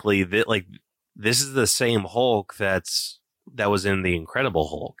canonically that like this is the same Hulk that was in the Incredible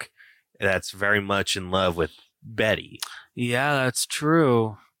Hulk. That's very much in love with Betty. Yeah, that's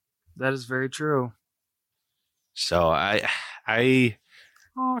true. That is very true. So I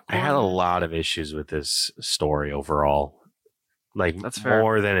had a lot of issues with this story overall. Like That's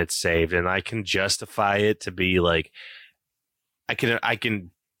more fair. than it's saved, and I can justify it to be like I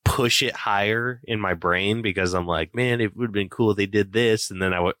can push it higher in my brain because I'm like, man, it would have been cool if they did this, and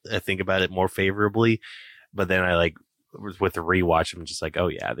then I think about it more favorably. But then I like with the rewatch, I'm just like, oh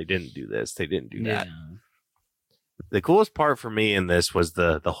yeah, they didn't do this, they didn't do that. The coolest part for me in this was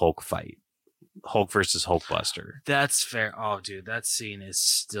the Hulk fight, Hulk versus Hulkbuster. That's fair. Oh, dude, that scene is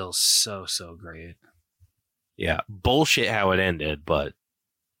still so great. Yeah, bullshit how it ended, but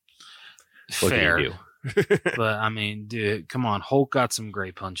what fair. can you do? But I mean, dude, come on, Hulk got some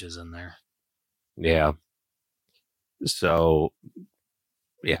great punches in there. Yeah. So,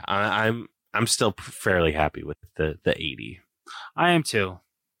 yeah, I'm still fairly happy with the 80. I am too,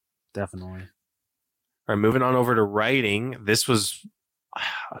 definitely. All right, moving on over to writing. This was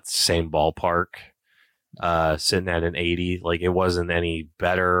same ballpark, sitting at an 80. Like it wasn't any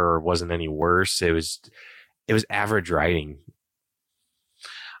better or wasn't any worse. It was average writing.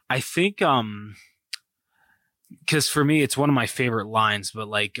 I think because for me it's one of my favorite lines, but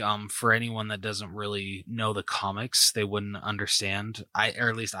like for anyone that doesn't really know the comics, they wouldn't understand. Or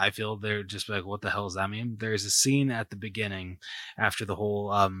at least I feel they're just like, what the hell does that mean? There's a scene at the beginning after the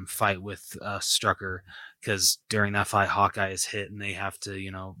whole fight with Strucker, because during that fight Hawkeye is hit and they have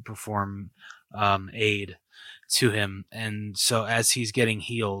to perform aid to him, and so as he's getting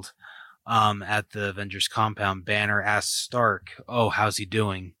healed at the Avengers compound, Banner asks Stark, "Oh, how's he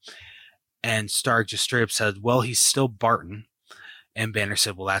doing?" And Stark just straight up said, "Well, he's still Barton." And Banner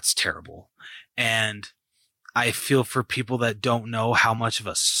said, "Well, that's terrible." And I feel for people that don't know how much of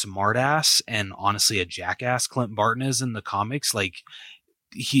a smartass and honestly a jackass Clint Barton is in the comics. Like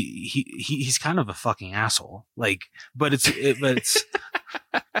he's kind of a fucking asshole. Like, but it's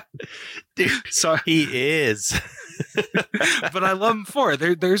dude. So he is. But I love him for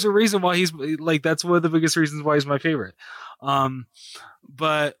it. There's a reason why he's like, that's one of the biggest reasons why he's my favorite.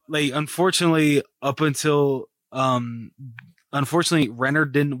 But like, unfortunately, Renner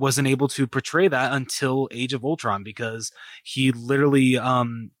wasn't able to portray that until Age of Ultron, because he literally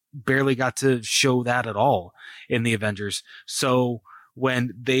barely got to show that at all in the Avengers. So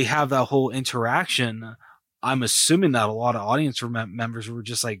when they have that whole interaction, I'm assuming that a lot of audience members were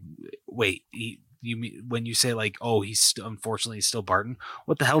just like, wait, you mean when you say like, oh, unfortunately still Barton,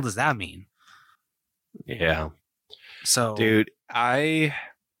 what the hell does that mean? Yeah. So, dude, I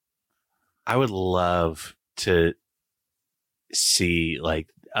would love to see like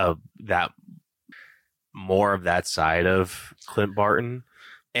that more of that side of Clint Barton,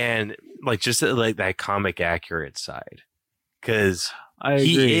 and like just like that comic accurate side, because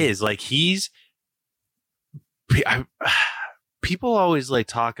he is like people always like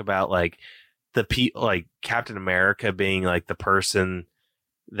talk about like like Captain America being like the person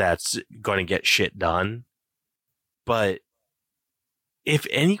that's going to get shit done. But if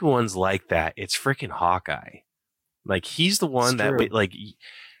anyone's like that, it's freaking Hawkeye. Like he's the one that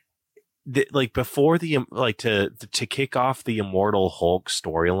like before the like to kick off the Immortal Hulk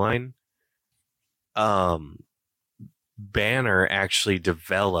storyline, Banner actually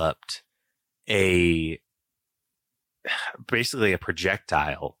developed basically a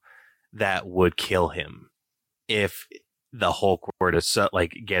projectile that would kill him if the Hulk were to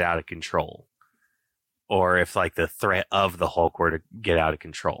like get out of control, or if like the threat of the Hulk were to get out of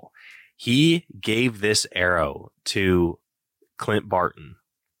control. He gave this arrow to Clint Barton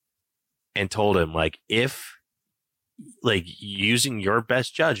and told him, like, if like using your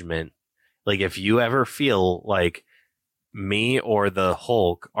best judgment, like if you ever feel like me or the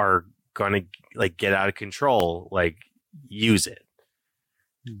Hulk are gonna like get out of control, like use it.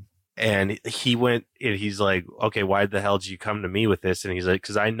 And he went, and he's like, okay, why the hell did you come to me with this? And he's like,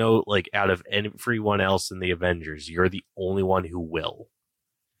 because I know, like, out of everyone else in the Avengers, you're the only one who will.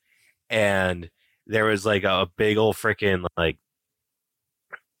 And there was like a big old freaking like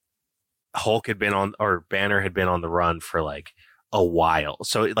Hulk had been on, or Banner had been on the run for like a while.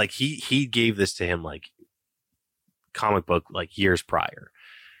 So like he gave this to him like comic book like years prior.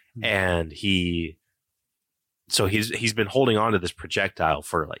 And he's been holding on to this projectile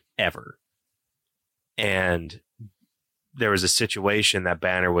for like ever. And there was a situation that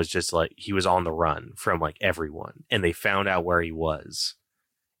Banner was just like, he was on the run from like everyone, and they found out where he was.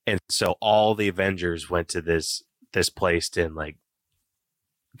 And so all the Avengers went to this place and like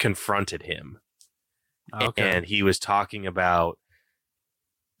confronted him. Okay. And he was talking about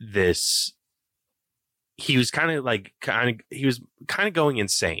this. He was kind of going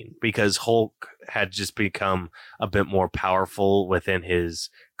insane because Hulk had just become a bit more powerful within his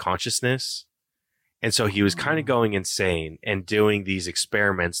consciousness. And so he was kind of going insane and doing these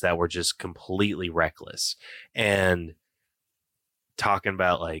experiments that were just completely reckless, and talking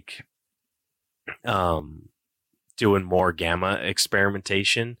about like doing more gamma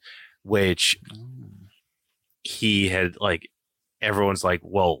experimentation, which he had like, everyone's like,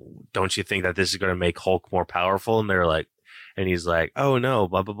 well, don't you think that this is going to make Hulk more powerful? And they're like, and he's like, oh no,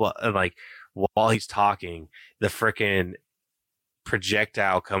 blah, blah, blah. And like, while he's talking, the frickin'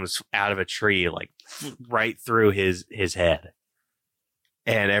 projectile comes out of a tree, like right through his head.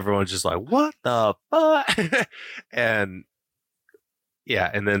 And everyone's just like, what the fuck? And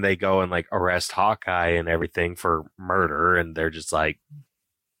yeah, and then they go and like arrest Hawkeye and everything for murder, and they're just like,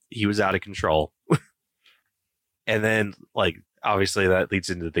 he was out of control. And then like, obviously that leads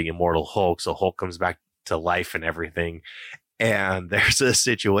into the Immortal Hulk, so Hulk comes back to life and everything. And there's a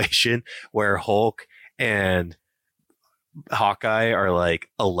situation where Hulk and Hawkeye are like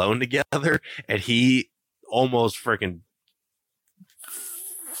alone together, and he almost freaking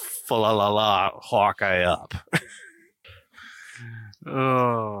Hawkeye up.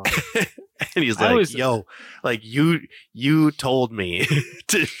 Oh. And he's like, yo, like you told me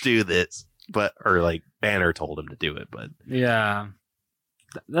to do this, but, or like Banner told him to do it, but yeah,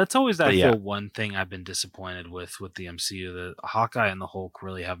 that's always I feel one thing I've been disappointed with the MCU, that Hawkeye and the Hulk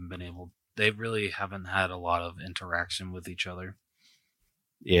really haven't been able, they really haven't had a lot of interaction with each other.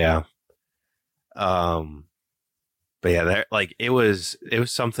 Yeah. But yeah, like it was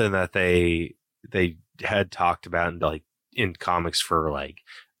something that they had talked about in like in comics for like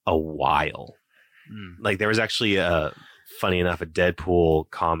a while. Like there was actually funny enough, a Deadpool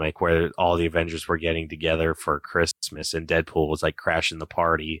comic where all the Avengers were getting together for Christmas, and Deadpool was like crashing the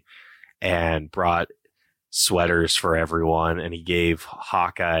party and brought sweaters for everyone, and he gave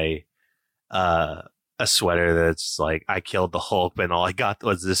Hawkeye a sweater that's like, I killed the Hulk, and all I got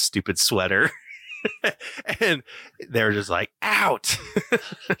was this stupid sweater. And they're just like, out.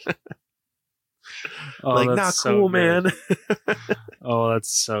 Oh, like, not cool, man. Oh,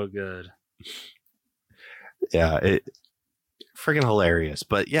 that's so good. Yeah, it freaking hilarious.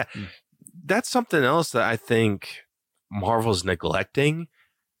 But yeah, that's something else that I think Marvel's neglecting.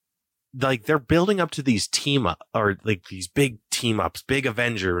 Like they're building up to these team up, or like these big team ups, big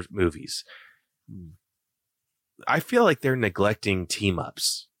Avengers movies. I feel like they're neglecting team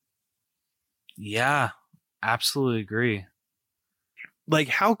ups. Yeah, absolutely agree. Like,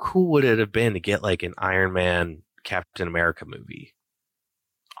 how cool would it have been to get like an Iron Man, Captain America movie?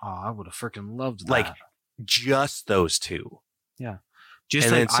 Oh, I would have freaking loved that. Like, just those two. Yeah.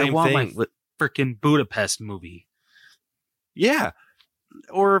 Just like, I want my freaking Budapest movie. Yeah.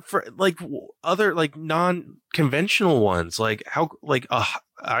 Or for like other like non-conventional ones, like how, like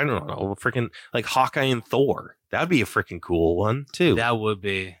I don't know, freaking like Hawkeye and Thor. That'd be a freaking cool one too. That would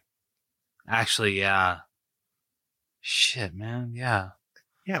be. Actually, yeah. Shit, man, yeah.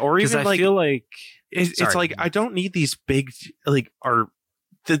 Yeah, or even I feel like it's like, I don't need these big, like,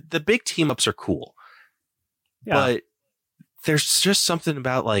 the big team ups are cool. Yeah. But there's just something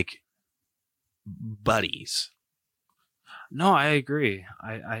about like buddies. No, I agree.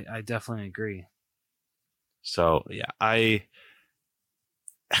 I definitely agree. So yeah,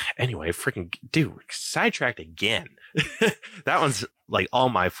 anyway, freaking dude, sidetracked again. That one's like all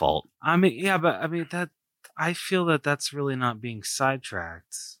my fault. I mean, yeah, but I mean that, I feel that that's really not being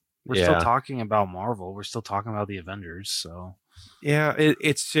sidetracked. We're still talking about Marvel. We're still talking about the Avengers. So yeah,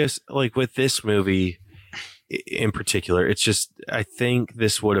 it's just like with this movie in particular, it's just, I think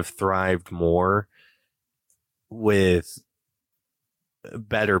this would have thrived more with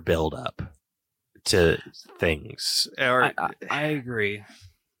better build up to things. Or I agree.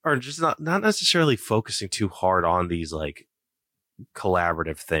 Or just not necessarily focusing too hard on these like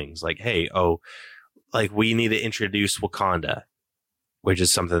collaborative things. Like, hey, like we need to introduce Wakanda, which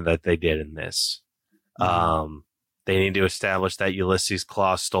is something that they did in this. They need to establish that Ulysses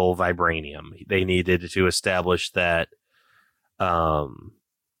Claw stole vibranium. They needed to establish that. Honestly,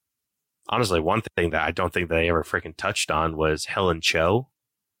 one thing that I don't think they ever freaking touched on was Helen Cho.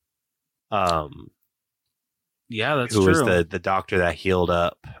 Yeah, that's who true. was the doctor that healed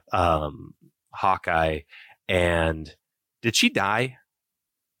up Hawkeye, and did she die?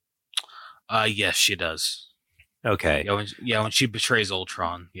 Yes, she does. Okay. When she betrays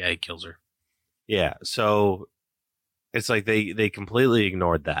Ultron, he kills her. Yeah, so it's like they completely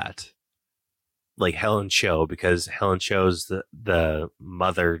ignored that. Like Helen Cho, because Helen Cho's the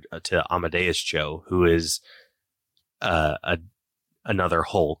mother to Amadeus Cho, who is another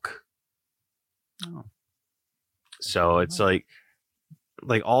Hulk. Oh. So it's like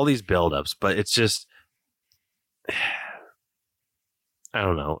all these buildups, but it's just I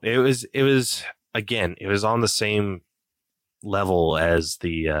don't know. It was again, it was on the same level as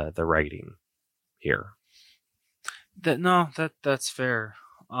the writing here. That's fair.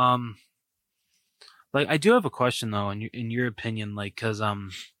 Like I do have a question though, in your opinion, like because I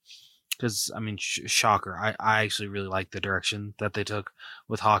mean, shocker. I actually really like the direction that they took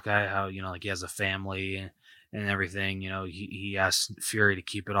with Hawkeye. How like he has a family and everything. He asked Fury to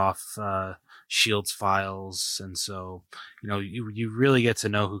keep it off Shield's files, and so you really get to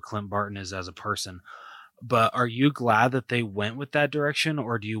know who Clint Barton is as a person. But are you glad that they went with that direction,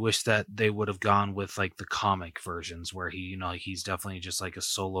 or do you wish that they would have gone with like the comic versions where he's definitely just like a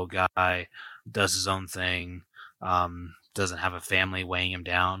solo guy, does his own thing, doesn't have a family weighing him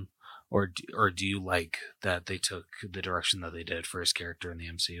down, or do you like that they took the direction that they did for his character in the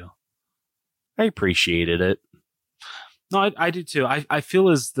MCU? I appreciated it. No, I do too. I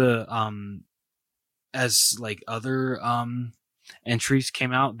feel as like other entries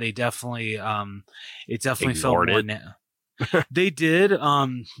came out, they definitely it definitely felt more they did. I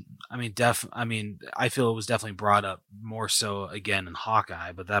mean, I feel it was definitely brought up more so again in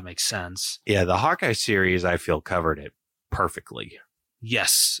Hawkeye, but that makes sense. Yeah, the Hawkeye series I feel covered it perfectly.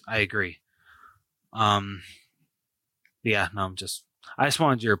 Yes, I agree. Yeah, no, I just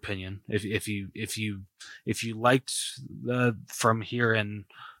wanted your opinion. If you liked the from here on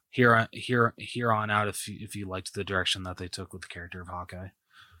out, if you liked the direction that they took with the character of Hawkeye.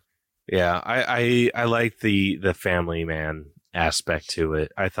 Yeah, I like the family man aspect to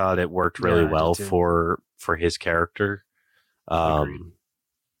it. I thought it worked really well for his character. Agreed.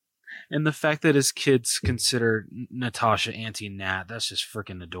 And the fact that his kids consider Natasha Auntie Nat, that's just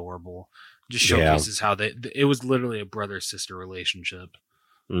freaking adorable. Just showcases how it was literally a brother-sister relationship.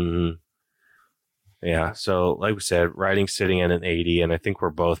 Mm-hmm. Yeah, so like we said, writing sitting at an 80, and I think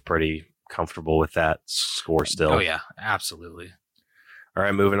we're both pretty comfortable with that score still. Oh yeah, absolutely. All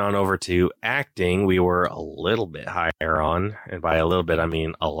right, moving on over to acting. We were a little bit higher on, and by a little bit, I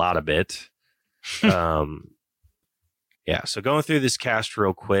mean a lot of bit. Yeah, so going through this cast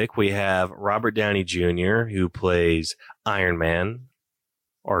real quick, we have Robert Downey Jr., who plays Iron Man,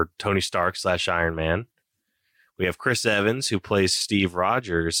 or Tony Stark / Iron Man. We have Chris Evans, who plays Steve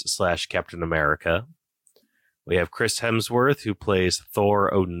Rogers / Captain America. We have Chris Hemsworth, who plays Thor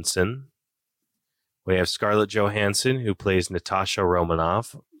Odinson. We have Scarlett Johansson, who plays Natasha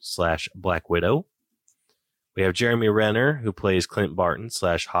Romanoff / Black Widow. We have Jeremy Renner, who plays Clint Barton /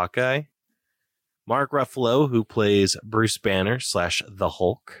 Hawkeye. Mark Ruffalo, who plays Bruce Banner / the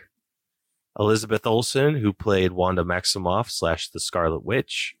Hulk. Elizabeth Olsen, who played Wanda Maximoff / the Scarlet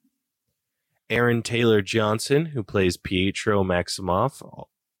Witch. Aaron Taylor Johnson, who plays Pietro Maximoff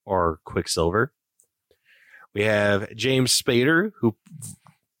or Quicksilver. We have James Spader, who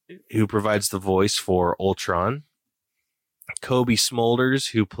provides the voice for Ultron. Kobe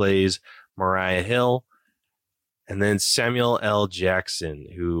Smulders, who plays Mariah Hill. And then Samuel L. Jackson,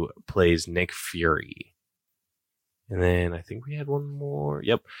 who plays Nick Fury. And then I think we had one more.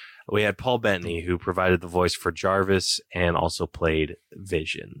 Yep. We had Paul Bettany, who provided the voice for Jarvis and also played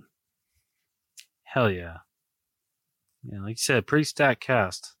Vision. Hell yeah. Yeah, like you said, pretty stacked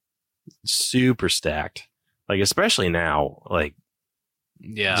cast. Super stacked. Like, especially now, like,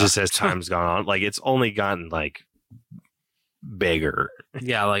 yeah, just as time's gone on, like, it's only gotten, like, bigger.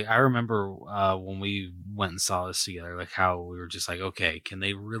 Yeah, like, I remember when we went and saw this together, like, how we were just like, okay, can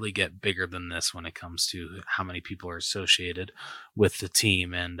they really get bigger than this when it comes to how many people are associated with the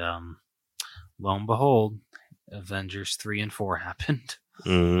team? And lo and behold, Avengers 3 and 4 happened.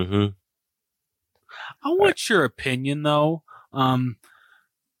 Mm-hmm. I want your opinion, though,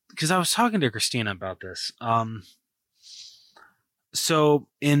 because I was talking to Christina about this. So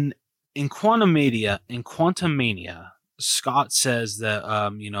in Quantumania, Scott says that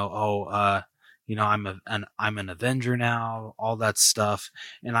I'm an Avenger now, all that stuff.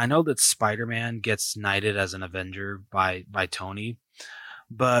 And I know that Spider-Man gets knighted as an Avenger by Tony,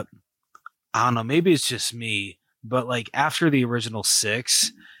 but I don't know, maybe it's just me, but like after the original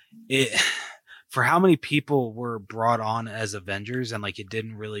 6, it for how many people were brought on as Avengers, and like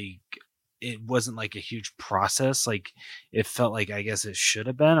it wasn't like a huge process. Like it felt like, I guess it should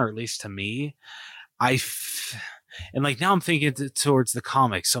have been, or at least to me. And like now I'm thinking towards the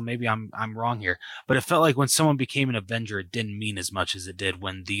comics, so maybe I'm wrong here. But it felt like when someone became an Avenger, it didn't mean as much as it did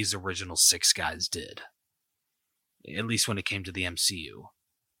when these original 6 guys did. At least when it came to the MCU.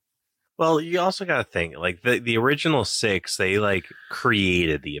 Well, you also got to think like the original 6, they like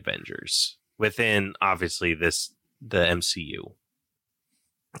created the Avengers within obviously the MCU.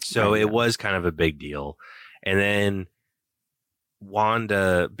 So it was kind of a big deal. And then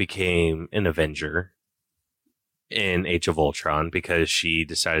Wanda became an Avenger in Age of Ultron because she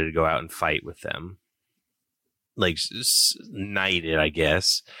decided to go out and fight with them. Like knighted, I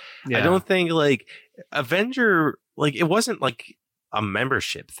guess. Yeah. I don't think like Avenger, like it wasn't like a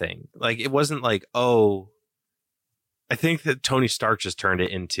membership thing. Like it wasn't like, oh, I think that Tony Stark just turned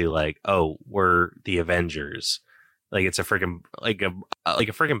it into like, oh, we're the Avengers. Like it's a freaking like a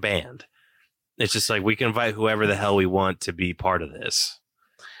freaking band. It's just like we can invite whoever the hell we want to be part of this.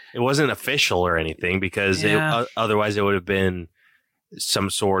 It wasn't official or anything because otherwise it would have been some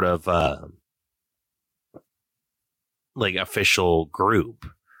sort of like official group,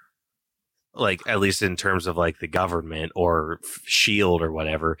 like at least in terms of like the government or Shield or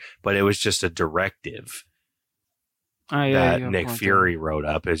whatever. But it was just a directive that Nick Fury wrote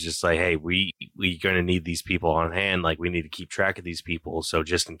up. It's just like, hey, we going to need these people on hand. Like we need to keep track of these people. So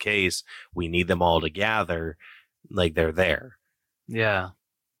just in case we need them all to gather, like they're there. Yeah.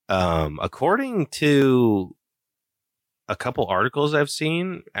 According to a couple articles I've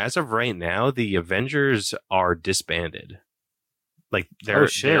seen, as of right now, the Avengers are disbanded. Like there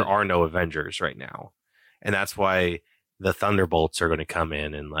are no Avengers right now. And that's why the Thunderbolts are going to come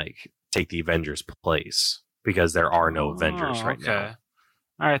in and like take the Avengers' place. Because there are no Avengers right now.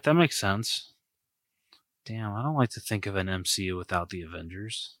 All right, that makes sense. Damn, I don't like to think of an MCU without the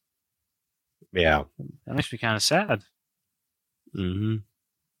Avengers. Yeah. That makes me kind of sad. Mm-hmm.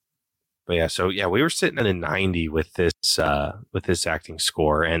 But yeah, so yeah, we were sitting at a 90 with this acting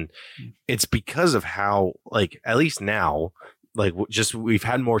score, and it's because of how, like, at least now, like, just we've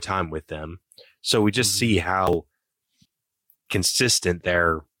had more time with them, so we just see how consistent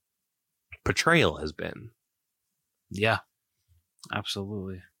their portrayal has been. Yeah,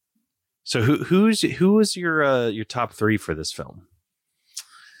 absolutely. So who was your top 3 for this film?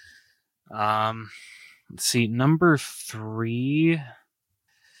 Let's see, number 3.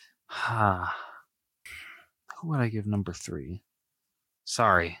 Who would I give number 3?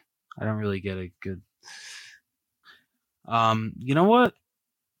 Sorry, I don't really get a good. You know what?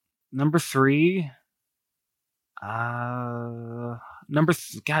 Number 3. God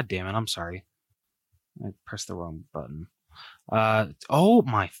damn it! I'm sorry. I pressed the wrong button. Oh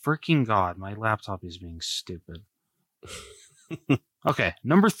my freaking god, my laptop is being stupid. Okay,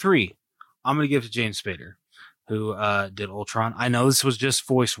 number 3, I'm gonna give to James Spader, who did Ultron. I know this was just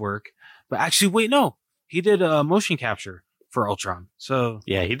voice work, but actually, wait, no, he did motion capture for Ultron. So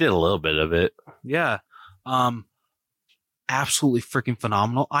yeah, he did a little bit of it. Yeah, absolutely freaking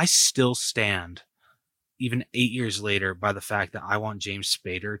phenomenal. I still stand, even 8 years later, by the fact that I want James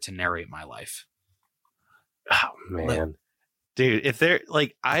Spader to narrate my life. Oh man, dude, if they're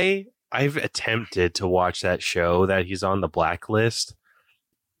like, I've attempted to watch that show that he's on, the Blacklist,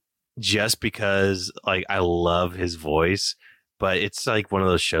 just because like I love his voice, but it's like one of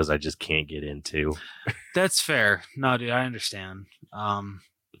those shows I just can't get into. That's fair. No, dude, I understand.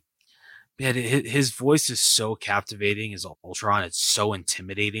 Yeah, his voice is so captivating as Ultron. It's so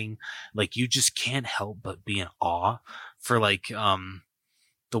intimidating. Like you just can't help but be in awe for like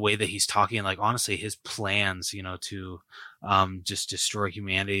the way that he's talking. Like honestly, his plans, to just destroy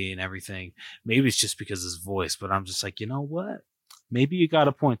humanity and everything. Maybe it's just because of his voice, but I'm just like, you know what? Maybe you got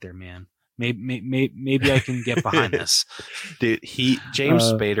a point there, man. Maybe I can get behind this. Dude, James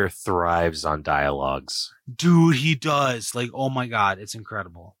Spader thrives on dialogues. Dude, he does. Like, oh my god, it's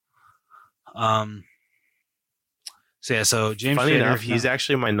incredible. So James Funny Spader, enough, he's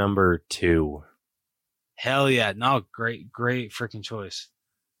actually my number 2. Hell yeah. No, great freaking choice.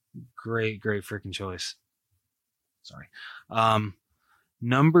 Great freaking choice. Sorry.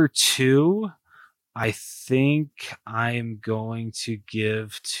 Number 2, I think I'm going to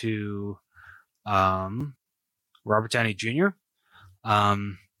give to Robert Downey Jr.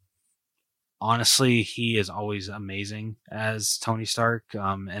 honestly, he is always amazing as Tony Stark.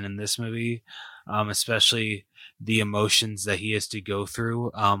 And in this movie, especially the emotions that he has to go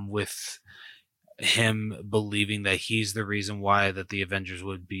through with him believing that he's the reason why that the Avengers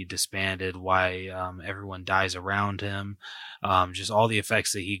would be disbanded, why everyone dies around him, just all the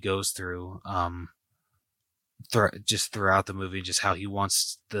effects that he goes through. Just throughout the movie, just how he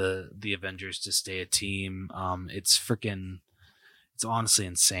wants the Avengers to stay a team. It's honestly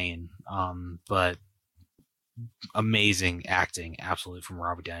insane. But amazing acting, absolutely, from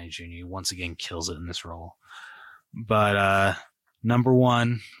Robert Downey Jr. He once again kills it in this role. But number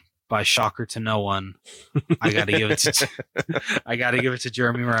one, by shocker to no one, I got to give it to I got to give it to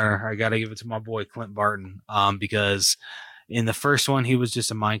Jeremy Renner. I got to give it to my boy Clint Barton. Because in the first one, he was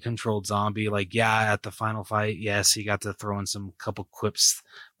just a mind-controlled zombie. Like, yeah, at the final fight, yes, he got to throw in some couple quips,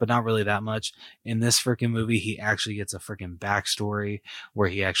 but not really that much. In this freaking movie, he actually gets a freaking backstory where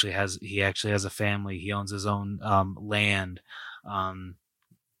he actually has a family. He owns his own land.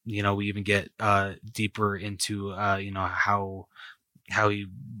 We even get deeper into how he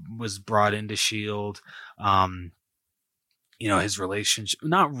was brought into Shield. His relationship,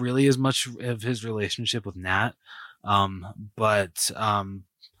 not really as much of his relationship with Nat. But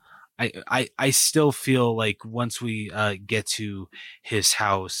I still feel like once we get to his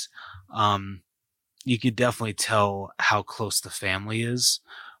house, you could definitely tell how close the family is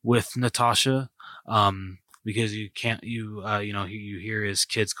with Natasha. Because you can't, you hear his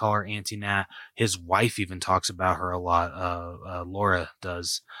kids call her Auntie Nat. His wife even talks about her a lot. Laura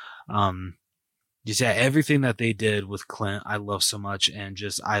does. Just everything that they did with Clint, I love so much, and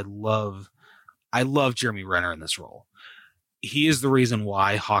just I love Jeremy Renner in this role. He is the reason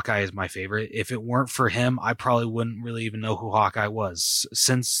why Hawkeye is my favorite. If it weren't for him, I probably wouldn't really even know who Hawkeye was.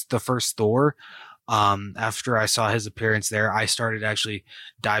 Since the first Thor, after I saw his appearance there, I started actually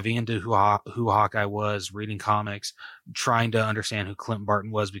diving into who Hawkeye was, reading comics, trying to understand who Clint Barton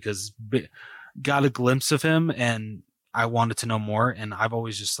was, because got a glimpse of him and I wanted to know more. And I've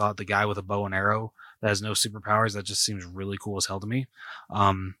always just thought the guy with a bow and arrow that has no superpowers, that just seems really cool as hell to me.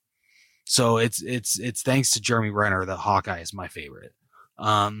 So it's thanks to Jeremy Renner that Hawkeye is my favorite.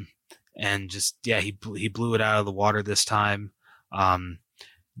 And just, yeah, he blew it out of the water this time.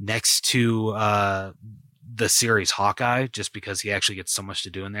 Next to the series Hawkeye, just because he actually gets so much to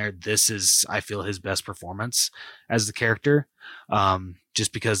do in there. This is, I feel, his best performance as the character.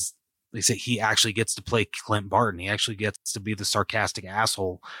 Just because, like I say, he actually gets to play Clint Barton. He actually gets to be the sarcastic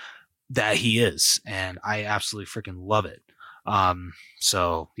asshole that he is, and I absolutely freaking love it.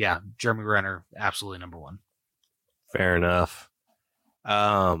 So yeah, Jeremy Renner, absolutely number one. Fair enough.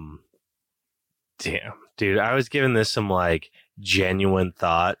 Damn, dude, I was giving this some like genuine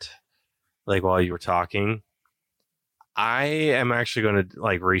thought, like while you were talking. I am actually going to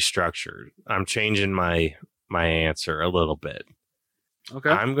like restructure. I'm changing my answer a little bit. Okay.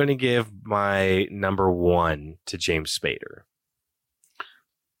 I'm going to give my number one to James Spader.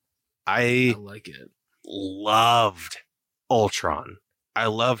 I like it. Loved Ultron. I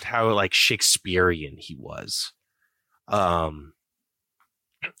loved how like Shakespearean he was. And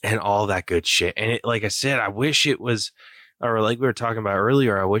all that good shit. And it, like I said, I wish it was, or like we were talking about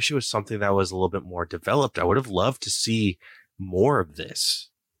earlier, I wish it was something that was a little bit more developed. I would have loved to see more of this.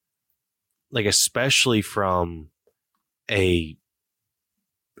 Like, especially from a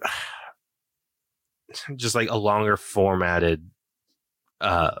just like a longer formatted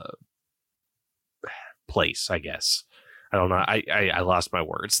place, I guess. I don't know. I lost my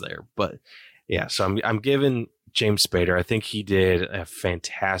words there, but yeah. So I'm giving James Spader. I think he did a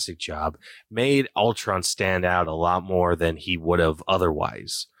fantastic job. Made Ultron stand out a lot more than he would have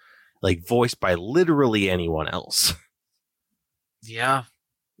otherwise. Like voiced by literally anyone else. Yeah.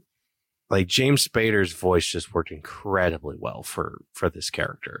 Like James Spader's voice just worked incredibly well for this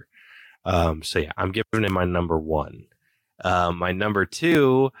character. So yeah, I'm giving him my number one. My number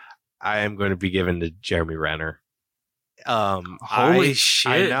two, I am going to be given to Jeremy Renner. Holy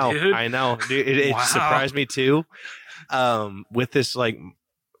shit! I know, dude. It Wow. surprised me too. With this like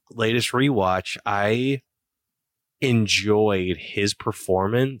latest rewatch, I enjoyed his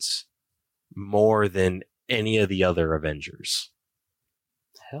performance more than any of the other Avengers.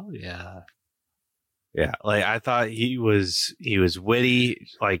 Hell yeah. Yeah, like I thought he was witty,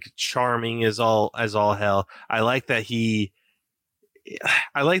 like charming as all hell. I like that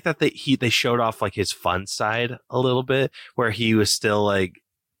they showed off like his fun side a little bit, where he was still like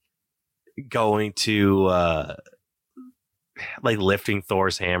going to like lifting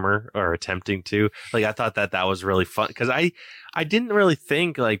Thor's hammer, or attempting to. Like I thought that was really fun, because I didn't really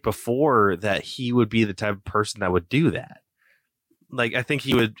think like before that he would be the type of person that would do that. like I think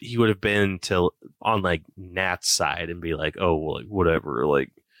he would have been on like Nat's side and be like, oh well, like, whatever,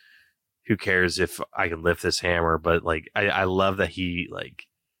 like who cares if I can lift this hammer? But like I love that he like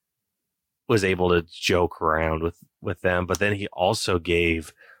was able to joke around with them, but then he also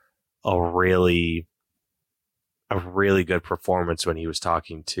gave a really good performance when he was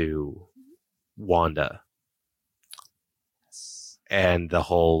talking to Wanda. And the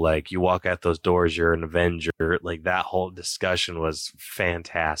whole, like, you walk out those doors, you're an Avenger. Like, that whole discussion was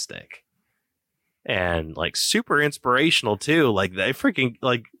fantastic. And, like, super inspirational, too. Like, they freaking,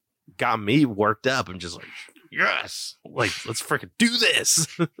 like, got me worked up. I'm just like, yes! Like, let's freaking do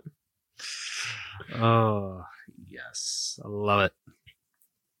this! Oh, yes. I love it.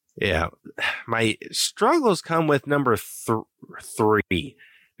 Yeah. My struggles come with number 3.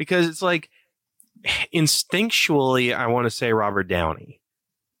 Because it's like, instinctually I want to say Robert Downey,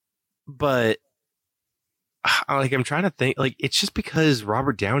 but like I'm trying to think, like it's just because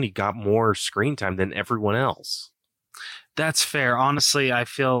Robert Downey got more screen time than everyone else. That's fair. Honestly, I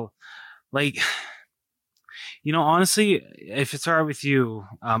feel like, honestly, if it's all right with you,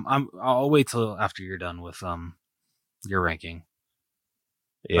 I'll wait till after you're done with your ranking.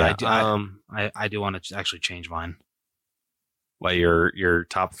 Yeah. I do want to actually change mine. What, your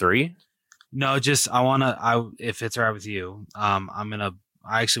top 3? No, just if it's all right with you, I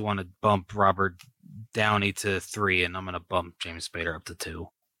actually want to bump Robert Downey to 3, and I'm gonna bump James Spader up to 2.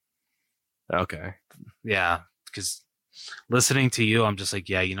 Okay. Yeah, because listening to you, I'm just like,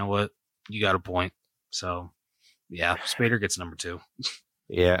 yeah, you know what, you got a point. So, yeah, Spader gets number 2.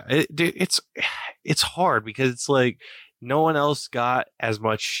 Yeah, it's hard because it's like no one else got as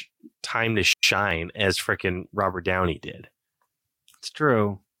much time to shine as freaking Robert Downey did. It's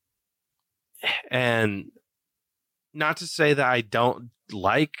true. And not to say that I don't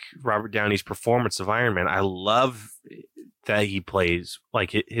like Robert Downey's performance of Iron Man. I love that he plays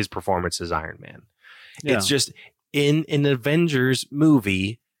like his performance as Iron Man. Yeah. It's just in an Avengers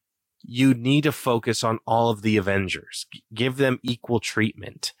movie, you need to focus on all of the Avengers. Give them equal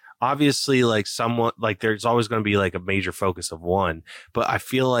treatment. Obviously, like somewhat, like there's always going to be like a major focus of one, but I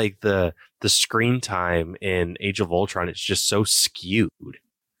feel like the screen time in Age of Ultron is just so skewed.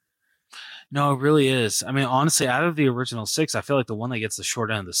 No, it really is. I mean, honestly, out of the original 6, I feel like the one that gets the short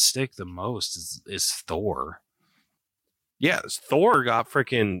end of the stick the most is Thor. Yeah, Thor got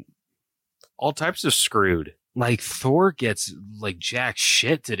freaking all types of screwed. Like, Thor gets like jack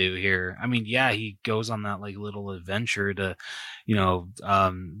shit to do here. I mean, yeah, he goes on that like little adventure to,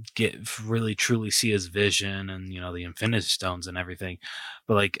 get really truly see his vision and the Infinity Stones and everything.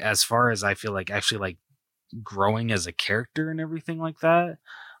 But like, as far as I feel like actually like growing as a character and everything like that.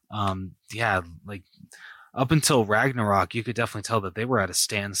 Yeah, like up until Ragnarok, you could definitely tell that they were at a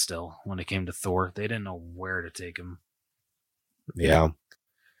standstill when it came to Thor. They didn't know where to take him. Yeah.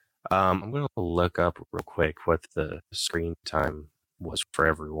 I'm going to look up real quick what the screen time was for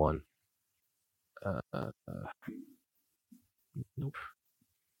everyone. Nope.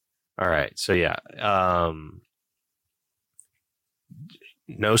 All right. So yeah.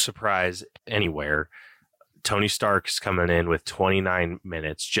 No surprise anywhere. Tony Stark's coming in with 29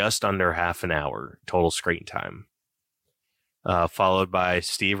 minutes, just under half an hour total screen time. Followed by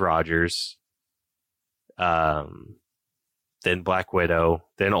Steve Rogers, then Black Widow,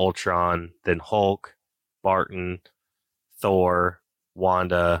 then Ultron, then Hulk, Barton, Thor,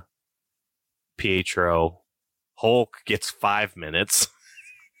 Wanda, Pietro. Hulk gets 5 minutes.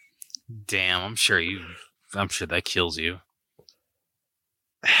 Damn, I'm sure that kills you.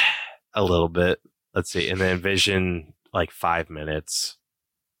 A little bit. Let's see. And then Vision, like 5 minutes.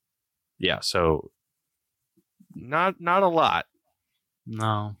 Yeah, so not a lot.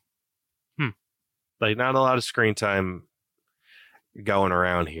 No. Like not a lot of screen time going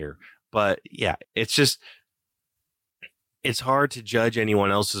around here. But yeah, it's hard to judge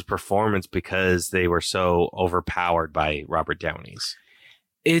anyone else's performance because they were so overpowered by Robert Downey's.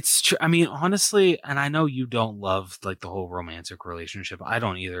 It's true. I mean, honestly, and I know you don't love like the whole romantic relationship. I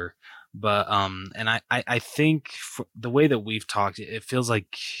don't either. But and I think the way that we've talked, it feels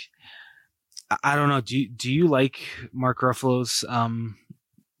like I don't know. Do you like Mark Ruffalo's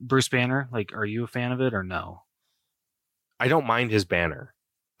Bruce Banner? Like, are you a fan of it or no? I don't mind his Banner.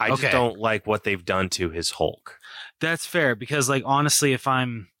 I just don't like what they've done to his Hulk. That's fair because, like, honestly,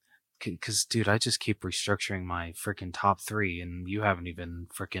 because dude, I just keep restructuring my freaking top 3, and you haven't even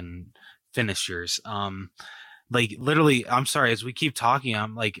freaking finished yours. Like literally, I'm sorry, as we keep talking,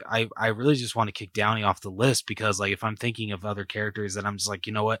 I'm like, I really just want to kick Downey off the list because like if I'm thinking of other characters that I'm just like,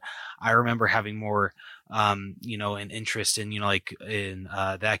 you know what, I remember having more an interest in, like in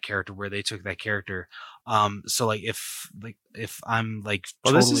that character where they took that character. So if I'm like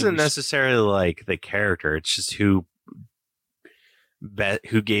Well, this totally isn't necessarily like the character. It's just who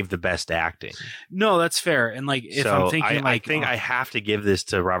gave the best acting. no, that's fair. And like if I'm So thinking I like, think I have to give this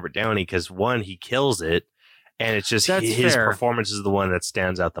to Robert Downey because one, he kills it, and it's just that's his fair. performance is the one that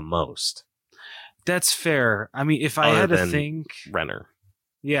stands out the most. That's fair. I mean, if I Other had to than think, Renner.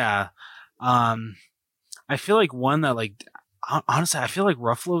 yeah, I feel like one that like honestly, I feel like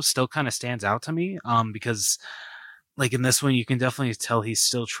Ruffalo still kind of stands out to me, because like in this one, you can definitely tell he's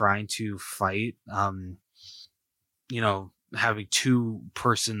still trying to fight, having two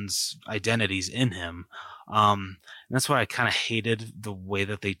persons' identities in him. And that's why I kind of hated the way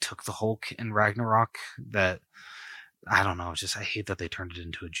that they took the Hulk in Ragnarok. That I don't know, just I hate that they turned it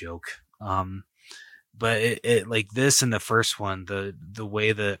into a joke. But it like this in the first one, the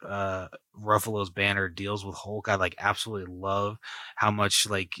way that Ruffalo's Banner deals with Hulk, I like absolutely love how much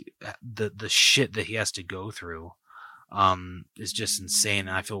like the shit that he has to go through is just insane,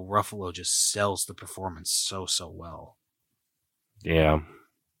 and I feel Ruffalo just sells the performance so well. Yeah.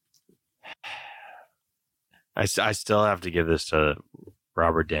 I still have to give this to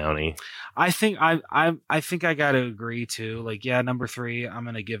Robert Downey. I think I think I gotta agree too. Like, yeah, number 3, I'm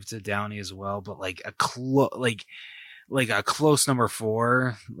gonna give to Downey as well. But like like a close number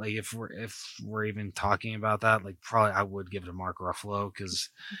 4. Like if we're even talking about that, like probably I would give it to Mark Ruffalo because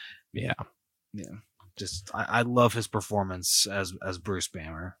yeah, just I love his performance as Bruce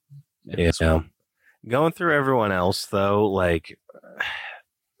Banner. Yeah. Going through everyone else though, like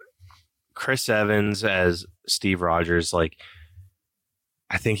Chris Evans as Steve Rogers, like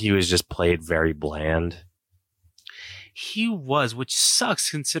I think he was just played very bland. He was, which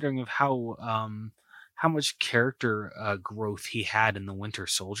sucks considering of how much character growth he had in the Winter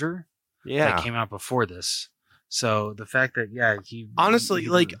Soldier. Yeah, that came out before this. So the fact that he honestly,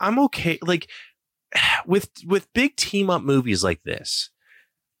 like I'm okay, like with big team up movies like this,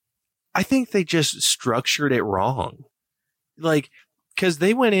 I think they just structured it wrong. Like, because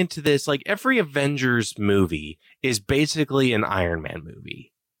they went into this, like every Avengers movie is basically an Iron Man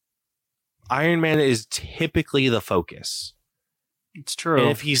movie. Iron Man is typically the focus. It's true. And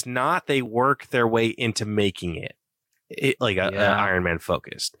if he's not, they work their way into making it like a Iron Man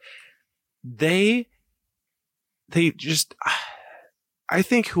focused. They just, I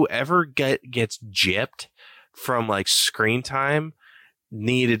think whoever gets gypped from like screen time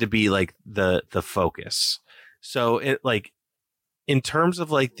needed to be like the focus. So it like in terms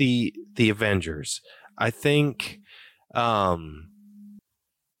of like the Avengers, I think I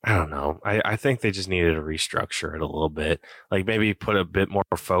don't know. I think they just needed to restructure it a little bit. Like maybe put a bit more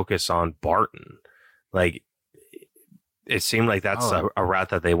focus on Barton. Like it seemed like that's a route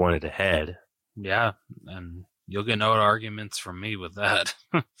that they wanted to head. Yeah, and you'll get no arguments from me with that.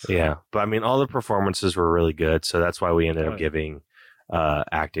 Yeah, but I mean, all the performances were really good, so that's why we ended up giving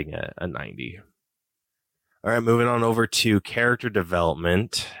acting a 90. All right, moving on over to character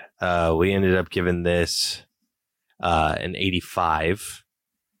development. We ended up giving this an 85.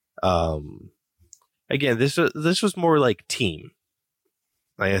 Again, this was more like team.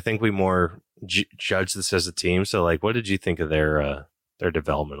 Like, I think we more judge this as a team. So, like, what did you think of their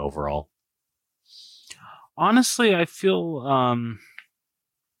development overall? Honestly, I feel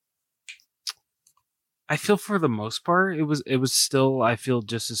for the most part it was still, I feel,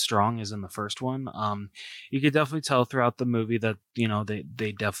 just as strong as in the first one. You could definitely tell throughout the movie that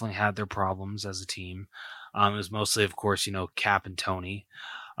they definitely had their problems as a team. It was mostly, of course, Cap and Tony,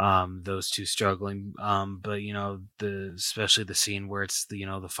 those two struggling. But especially the scene where it's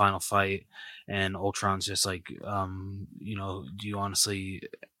the final fight and Ultron's just like,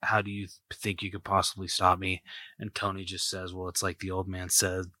 how do you think you could possibly stop me? And Tony just says, well, it's like the old man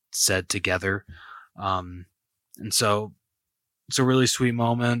said together. And so it's a really sweet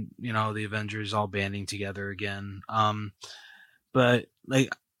moment, the Avengers all banding together again. But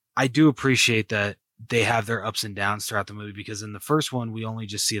like, I do appreciate that they have their ups and downs throughout the movie, because in the first one we only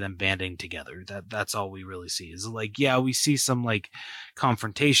just see them banding together. That's all we really see. Is like, yeah, we see some like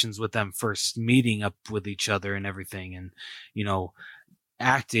confrontations with them first meeting up with each other and everything, and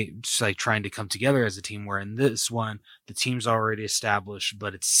acting, just like trying to come together as a team, where in this one the team's already established,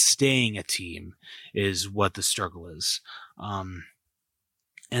 but it's staying a team is what the struggle is.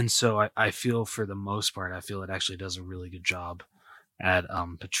 And so I feel, for the most part, I feel it actually does a really good job at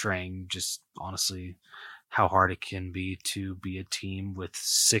portraying just honestly how hard it can be to be a team with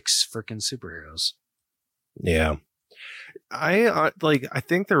 6 freaking superheroes. Yeah, I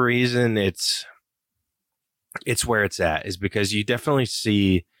think the reason it's where it's at is because you definitely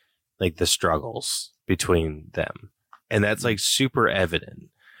see like the struggles between them. And that's like super evident.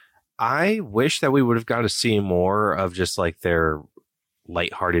 I wish that we would have got to see more of just like their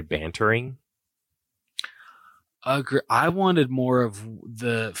lighthearted bantering. I wanted more of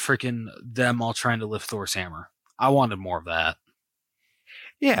the freaking them all trying to lift Thor's hammer. I wanted more of that.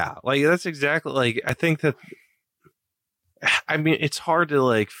 Yeah, like that's exactly like I think that I mean it's hard to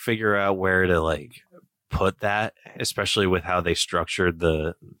like figure out where to like put that, especially with how they structured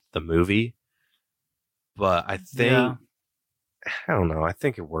the movie. But I think I don't know, I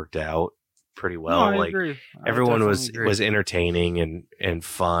think it worked out pretty well. No, I like agree. everyone was Agree. entertaining and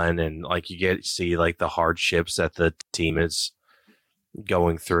fun, and like you get to see like the hardships that the team is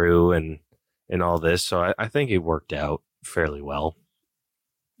going through and all this. So I think it worked out fairly well.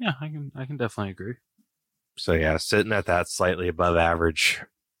 Yeah, I can definitely agree. So yeah, sitting at that slightly above average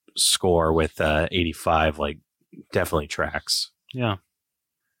score with 85, like definitely tracks. Yeah.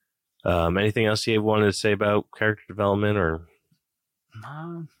 Anything else you wanted to say about character development or?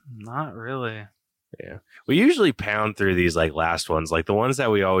 No, not really. Yeah, we usually pound through these like last ones, like the ones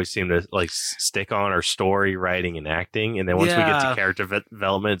that we always seem to like stick on are story, writing, and acting. And then once we get to character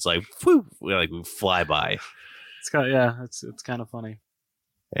development, it's like, whew, we fly by. It's kind of funny.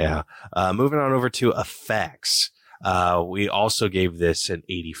 Yeah. Moving on over to effects. We also gave this an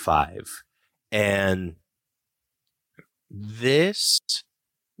 85, and this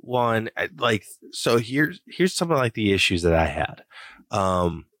one, like, so here's some of like the issues that I had.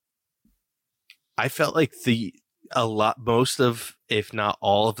 I felt like most of, if not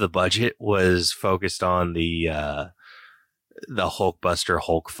all of the budget was focused on the Hulkbuster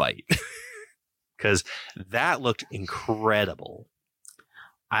Hulk fight because that looked incredible.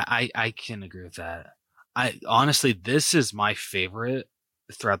 I can agree with that. I honestly, this is my favorite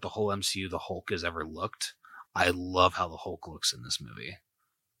throughout the whole MCU the Hulk has ever looked. I love how the Hulk looks in this movie.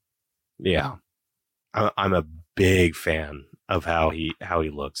 Yeah, I'm a big fan of how he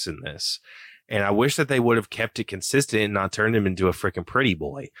looks in this. And I wish that they would have kept it consistent and not turned him into a freaking pretty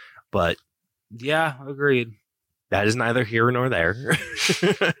boy. But yeah, agreed. That is neither here nor there.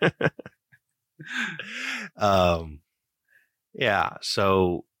 Yeah,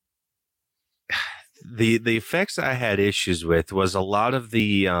 so the effects I had issues with was a lot of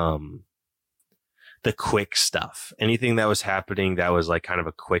the quick stuff. Anything that was happening that was like kind of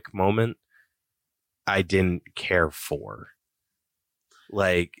a quick moment, I didn't care for.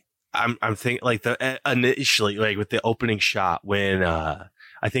 Like I'm thinking like initially like with the opening shot when I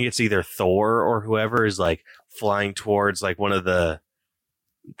think it's either Thor or whoever is like flying towards like one of the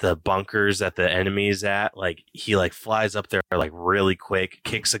bunkers that the enemy is at, like he like flies up there like really quick,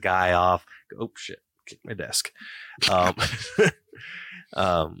 kicks a guy off. Oh shit, kick my desk.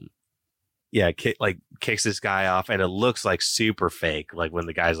 Yeah, kicks this guy off, and it looks like super fake. Like when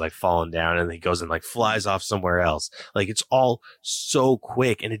the guy's like falling down, and he goes and like flies off somewhere else. Like it's all so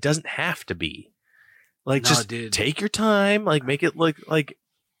quick, and it doesn't have to be. Like just take your time, like make it look like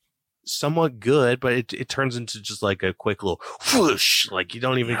somewhat good, but it turns into just like a quick little whoosh. Like you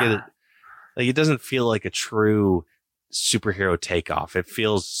don't even get it. Like it doesn't feel like a true superhero takeoff. It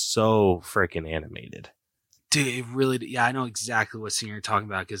feels so freaking animated. Dude, it really, yeah, I know exactly what scene you're talking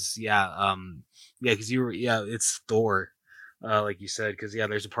about. Cause it's Thor, like you said. Cause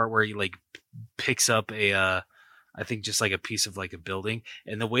there's a part where he like picks up I think just like a piece of like a building,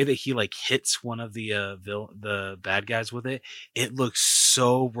 and the way that he like hits one of the bad guys with it, it looks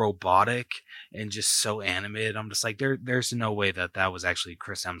so robotic and just so animated. I'm just like, there's no way that was actually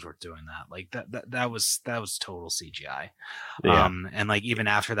Chris Hemsworth doing that. Like that was total CGI. Yeah. And like even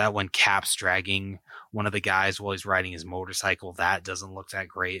after that, when Cap's dragging one of the guys while he's riding his motorcycle, that doesn't look that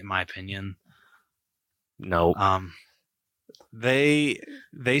great in my opinion. No. They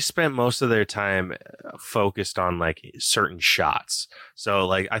spent most of their time focused on like certain shots. So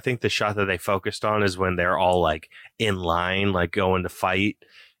like I think the shot that they focused on is when they're all like in line, like going to fight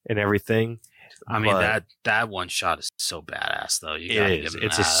and everything. I mean that one shot is so badass though. You gotta give them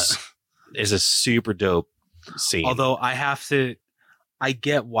that. It's a super dope scene. Although I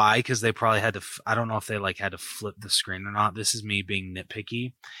get why, because they probably had to. I don't know if they like had to flip the screen or not. This is me being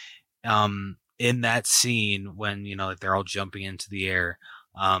nitpicky. In that scene when like they're all jumping into the air,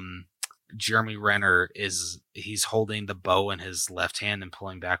 Jeremy Renner he's holding the bow in his left hand and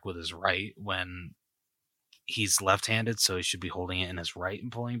pulling back with his right when he's left-handed, so he should be holding it in his right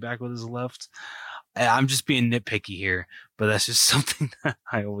and pulling back with his left. I'm just being nitpicky here, but that's just something that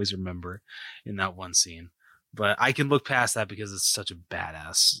I always remember in that one scene. But I can look past that because it's such a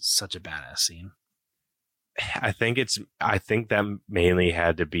badass scene. I think that mainly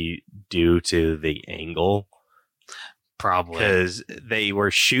had to be due to the angle. Probably. because they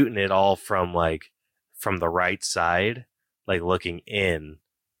were shooting it all from the right side, like looking in.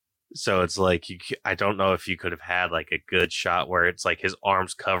 So it's like I don't know if you could have had like a good shot where it's like his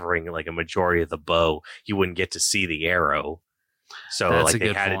arms covering like a majority of the bow. You wouldn't get to see the arrow. So That's like a they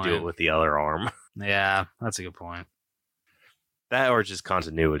good had to do it point. with the other arm. Yeah, that's a good point. That or just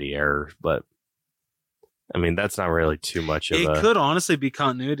continuity error, but I mean that's not really too much of It a. could honestly be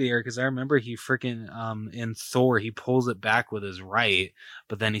continuity error because I remember he freaking in Thor he pulls it back with his right,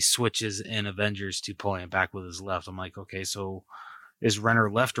 but then he switches in Avengers to pulling it back with his left. I'm like, okay, so is Renner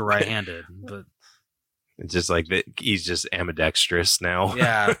left or right handed? But It's just like that he's just ambidextrous now.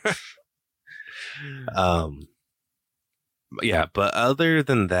 yeah, um yeah, but other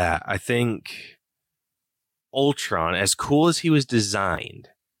than that, I think Ultron, as cool as he was designed,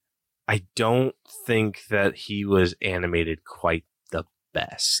 I don't think that he was animated quite the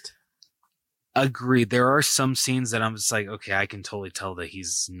best. agreed. There are some scenes that I'm just like, okay, I can totally tell that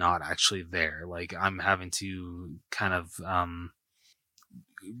he's not actually there. Like I'm having to kind of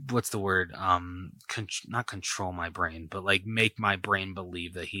what's the word not control my brain but like make my brain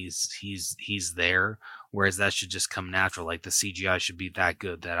believe that he's there, whereas that should just come natural. Like the CGI should be that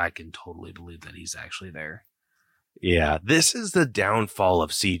good that I can totally believe that he's actually there. Yeah, this is the downfall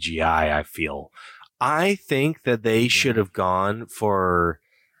of CGI, I feel. I think that they should have gone for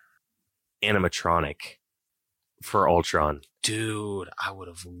animatronic for Ultron. Dude, I would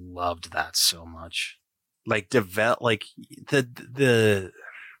have loved that so much. Like the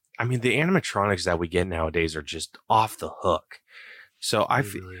I mean the animatronics that we get nowadays are just off the hook. So They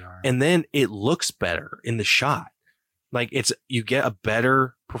really are. and then it looks better in the shot. Like you get a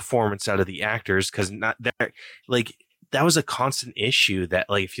better performance out of the actors because not that like that was a constant issue that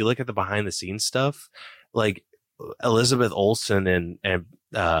like if you look at the behind the scenes stuff, like Elizabeth Olsen and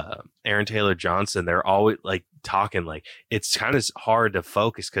Aaron Taylor Johnson, they're always like talking like it's kind of hard to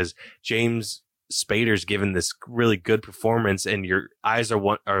focus because James Spader's given this really good performance and your eyes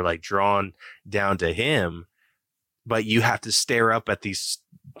are like drawn down to him, but you have to stare up at these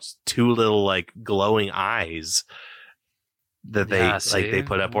two little like glowing eyes that they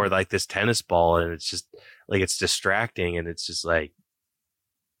put up, or like this tennis ball, and it's just like it's distracting, and it's just like,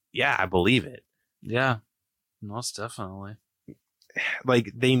 yeah, I believe it. Yeah, most definitely.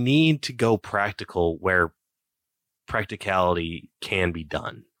 Like they need to go practical where practicality can be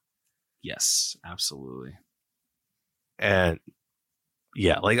done. Yes, absolutely. And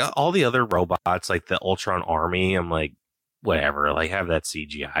yeah, like all the other robots, like the Ultron army, I'm like, whatever, like have that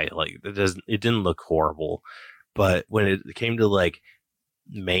CGI. Like it didn't look horrible. But when it came to like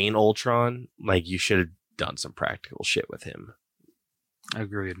main Ultron, like you should have done some practical shit with him.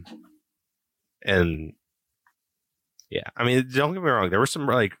 Agreed. And yeah, I mean, don't get me wrong, there were some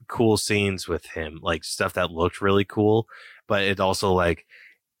like cool scenes with him, like stuff that looked really cool, but it also like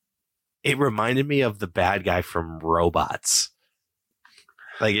it reminded me of the bad guy from Robots.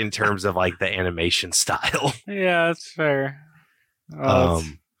 Like in terms of like the animation style. Yeah, that's fair.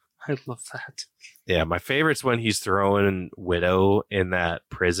 I love that. Yeah, my favorite's when he's throwing Widow in that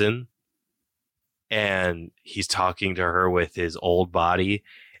prison and he's talking to her with his old body,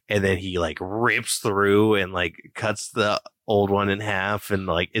 and then he like rips through and like cuts the old one in half and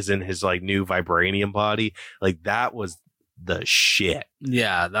like is in his like new vibranium body. Like that was the shit.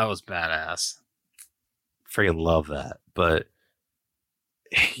 Yeah, that was badass. Freaking love that. But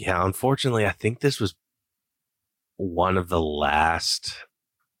yeah, unfortunately, I think this was one of the last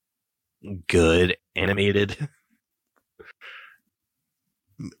good animated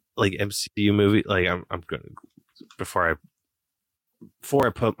like MCU movie. Like I'm gonna before I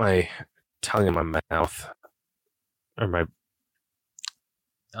put my tongue in my mouth or my.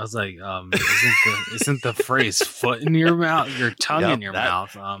 I was like, isn't the phrase "foot in your mouth," your tongue in your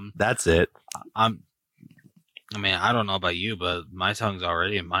mouth? That's it. I mean, I don't know about you, but my tongue's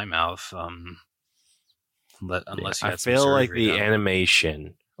already in my mouth. Unless you had I feel some like the done.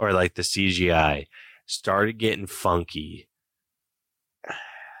 animation or like the CGI started getting funky.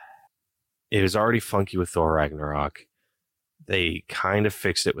 It was already funky with Thor Ragnarok. They kind of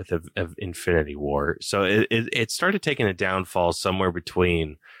fixed it with Infinity War. So it started taking a downfall somewhere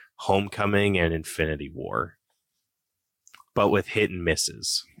between Homecoming and Infinity War, but with hit and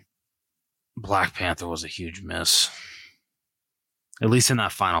misses. Black Panther was a huge miss, at least in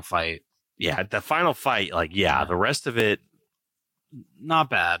that final fight. Yeah, the final fight, like yeah. The rest of it, not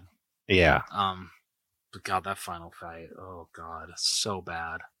bad. Yeah. But God, that final fight, oh God, so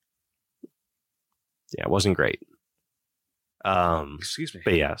bad. Yeah, it wasn't great. Excuse me.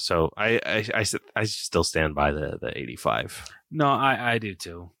 But yeah, so I still stand by the 85. No, I do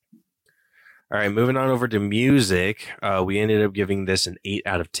too. All right, moving on over to music. We ended up giving this an 8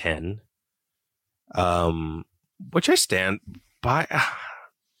 out of 10. Which I stand by.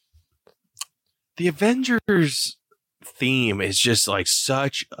 The Avengers theme is just like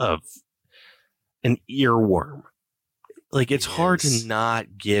such an earworm. Like it's hard to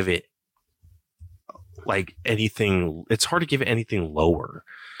not give it like anything. It's hard to give it anything lower.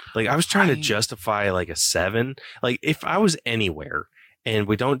 Like I was trying to justify like a 7. Like if I was anywhere, and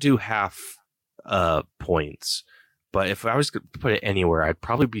we don't do half points, but if I was to put it anywhere, I'd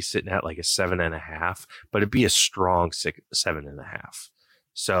probably be sitting at like a 7.5, but it'd be a strong 7.5.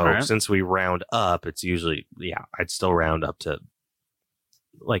 So since we round up, it's usually, I'd still round up to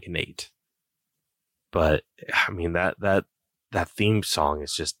like an 8. But I mean, that theme song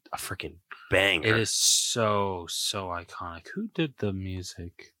is just a freaking banger. It is so iconic. Who did the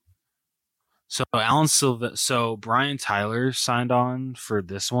music? So so Brian Tyler signed on for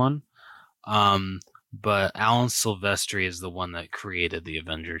this one. But Alan Silvestri is the one that created the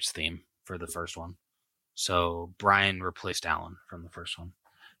Avengers theme for the first one. So Brian replaced Alan from the first one.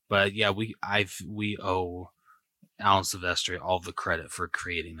 But yeah, we owe Alan Silvestri all the credit for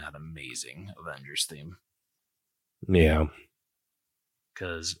creating that amazing Avengers theme. Yeah.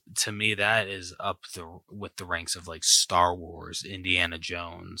 Because to me, that is up with the ranks of like Star Wars, Indiana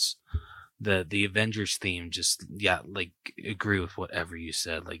Jones. The Avengers theme just, like, agree with whatever you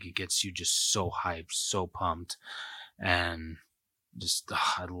said. Like, it gets you just so hyped, so pumped, and just,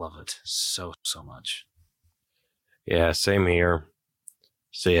 I love it so much. Yeah, same here.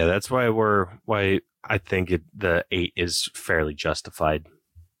 So yeah, that's why I think the 8 is fairly justified.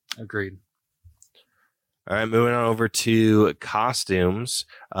 Agreed. All right, moving on over to costumes.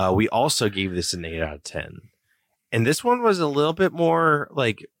 We also gave this an 8 out of 10. And this one was a little bit more,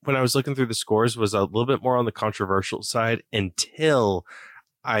 like, when I was looking through the scores, was a little bit more on the controversial side until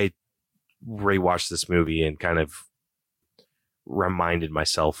I rewatched this movie and kind of reminded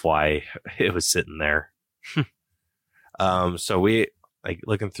myself why it was sitting there. So we, like,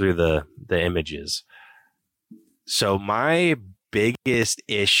 looking through the images. So my biggest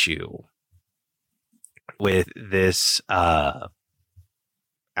issue with this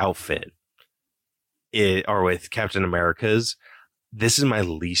outfit, or with Captain America's, this is my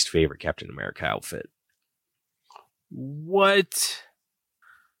least favorite Captain America outfit. What?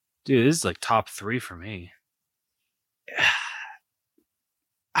 Dude, this is like top 3 for me.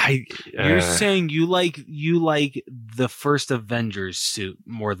 You're saying you like the first Avengers suit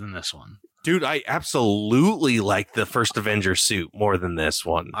more than this one? Dude, I absolutely like the first Avengers suit more than this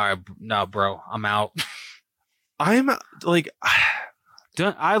one. All right, no, bro, I'm out. I'm like,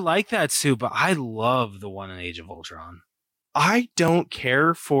 I like that suit, but I love the one in Age of Ultron. I don't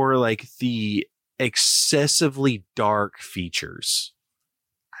care for like the excessively dark features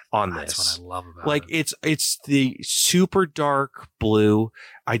on this. That's what I love about like it. It's the super dark blue.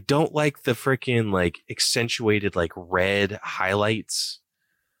 I don't like the freaking like accentuated like red highlights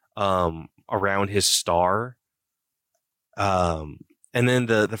around his star. And then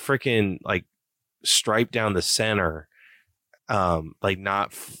the freaking like stripe down the center, like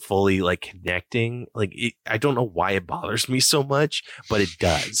not fully like connecting. Like I don't know why it bothers me so much, but it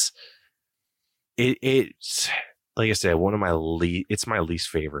does. It's like I said, one of my it's my least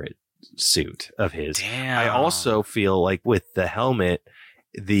favorite suit of his. Damn. I also feel like with the helmet,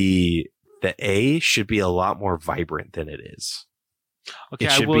 the A should be a lot more vibrant than it is. Okay,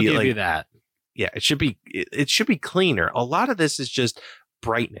 I will give you that. Yeah, it should be cleaner. A lot of this is just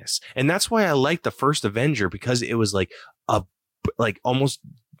brightness, and that's why I like the first Avenger, because it was like almost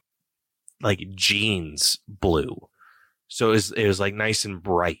like jeans blue. So it was like nice and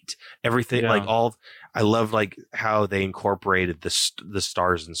bright. Everything, like I love like how they incorporated the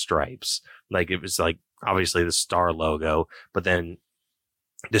stars and stripes. Like it was like obviously the star logo, but then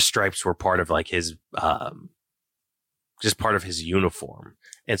the stripes were part of like his just part of his uniform.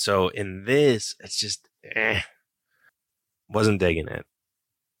 And so in this, it's just wasn't digging it.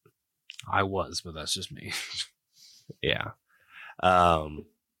 I was, but that's just me. Yeah. Yeah,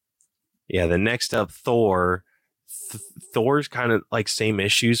 the next up, Thor. Thor's kind of like same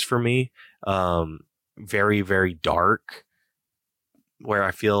issues for me. Very, very dark, where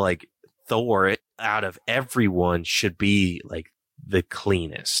I feel like Thor out of everyone should be like the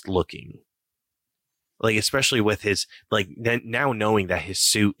cleanest looking. Like, especially with his, like, now knowing that his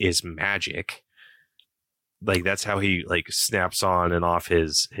suit is magic, like that's how he like snaps on and off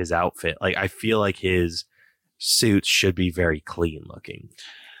his outfit. Like, I feel like his suits should be very clean looking.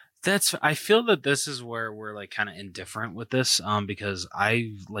 I feel that this is where we're like kind of indifferent with this, because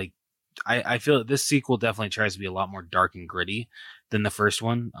I like I feel this sequel definitely tries to be a lot more dark and gritty than the first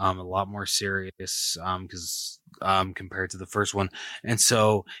one. A lot more serious. Because compared to the first one, and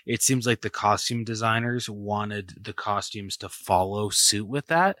so it seems like the costume designers wanted the costumes to follow suit with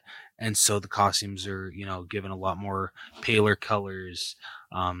that, and so the costumes are given a lot more paler colors,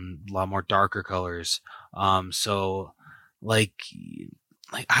 a lot more darker colors. So like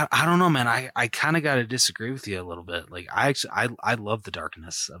I don't know, man. I kind of got to disagree with you a little bit. Like I love the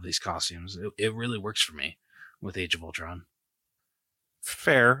darkness of these costumes. It really works for me with Age of Ultron.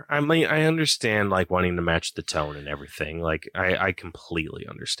 Fair. I mean, I understand like wanting to match the tone and everything. Like I completely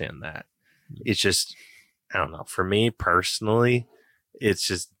understand that. It's just, I don't know. For me personally, it's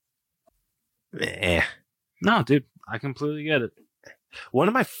just, eh. No, dude, I completely get it. One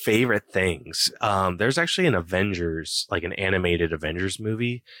of my favorite things, there's actually an Avengers, like an animated Avengers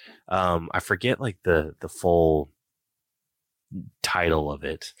movie. I forget like the full title of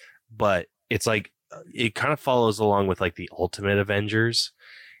it, but it's like it kind of follows along with like the Ultimate Avengers.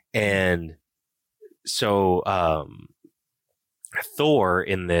 And so Thor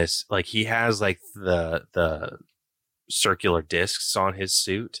in this, like he has like the circular discs on his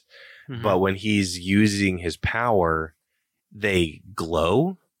suit, but when he's using his power, they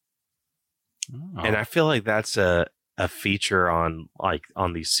glow. Oh. And I feel like that's a feature on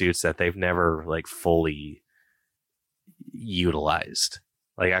these suits that they've never like fully utilized.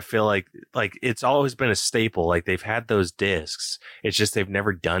 Like I feel like it's always been a staple. Like they've had those discs. It's just they've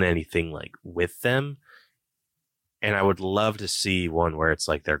never done anything like with them. And I would love to see one where it's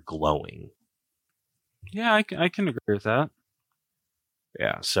like they're glowing. Yeah, I can agree with that.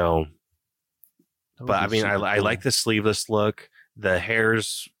 Yeah. So, but I mean, I like the sleeveless look. The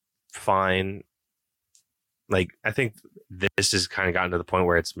hair's fine. Like I think this has kind of gotten to the point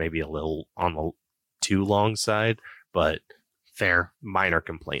where it's maybe a little on the too long side, but fair, minor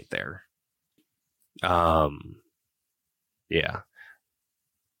complaint there. Yeah.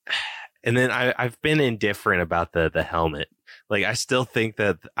 And then I've been indifferent about the helmet. Like I still think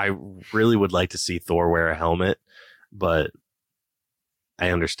that I really would like to see Thor wear a helmet, but I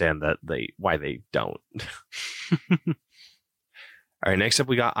understand that why they don't. All right, next up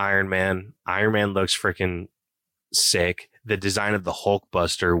we got Iron Man. Iron Man looks freaking sick. The design of the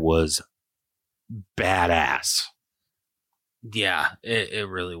Hulkbuster was badass. Yeah, it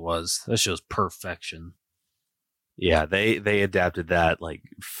really was. That shows perfection. Yeah, they adapted that like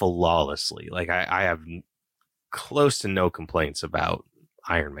flawlessly. Like I have close to no complaints about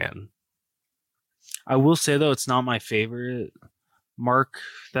Iron Man. I will say though, it's not my favorite mark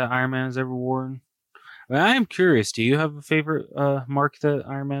that Iron Man has ever worn. I am curious. Do you have a favorite mark that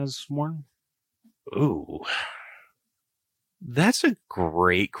Iron Man has worn? Ooh, that's a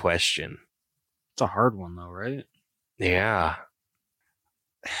great question. It's a hard one though, right? Yeah.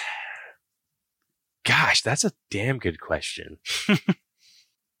 Gosh, that's a damn good question.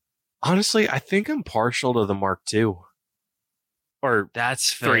 Honestly, I think I'm partial to the Mark II. Or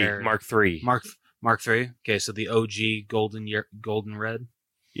that's fair. Mark III. Mark III. Okay, so the OG golden red.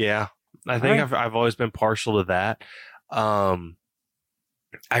 Yeah, I think I've always been partial to that.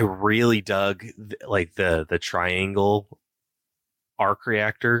 I really dug like the triangle arc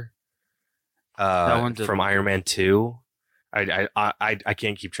reactor from Iron Man 2. I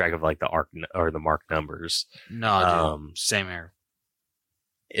can't keep track of like the arc or the mark numbers. No, dude, same here.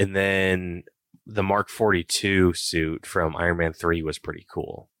 And then the Mark 42 suit from Iron Man 3 was pretty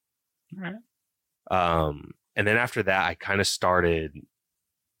cool. All right. And then after that, I kind of started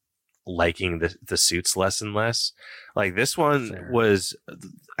liking the suits less and less. Like this one was,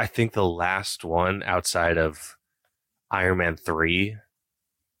 I think, the last one outside of Iron Man 3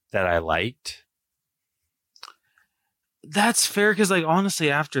 that I liked. That's fair because, like,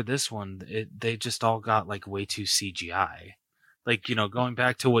 honestly, after this one, they just all got like way too CGI. Like, going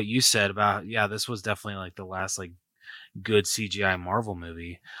back to what you said about, yeah, this was definitely like the last like good CGI Marvel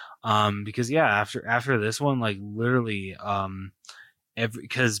movie. Because yeah, after this one, like literally,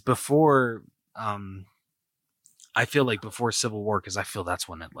 because before, I feel like before Civil War, because I feel that's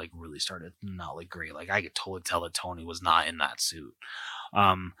when it like really started not like great. Like I could totally tell that Tony was not in that suit.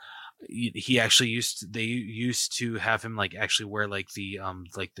 He actually they used to have him like actually wear like the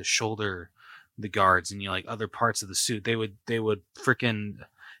shoulder, the guards, and like other parts of the suit. They would freaking,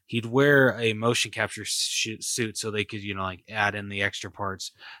 he'd wear a motion capture suit so they could like add in the extra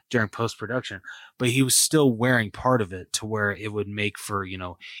parts during post production, but he was still wearing part of it to where it would make for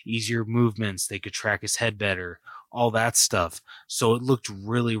easier movements. They could track his head better, all that stuff. So it looked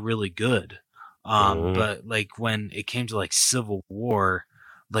really, really good. But like when it came to like Civil War,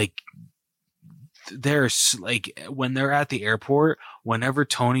 like there's like when they're at the airport, whenever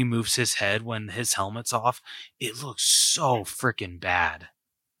Tony moves his head when his helmet's off, it looks so freaking bad.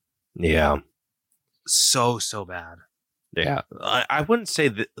 Yeah. So bad. Yeah. I wouldn't say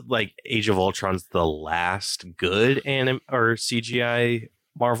that like Age of Ultron's the last good or CGI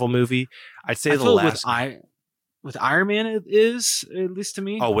Marvel movie. I'd say the last with Iron Man it is, at least to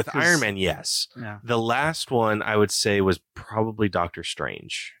me. Oh, with Iron Man, yes. Yeah. The last one I would say was probably Doctor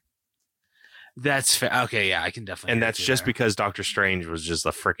Strange. That's fair. Okay, yeah, I can definitely. And that's just because Doctor Strange was just a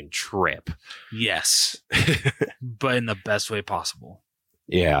freaking trip. Yes. But in the best way possible.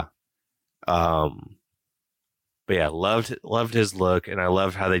 Yeah. But yeah, loved his look, and I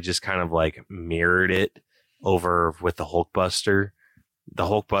loved how they just kind of like mirrored it over with the Hulkbuster. The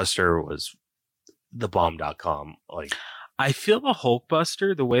Hulkbuster was the bomb.com. Like, I feel the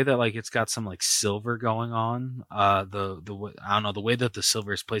Hulkbuster, the way that like it's got some like silver going on, I don't know, the way that the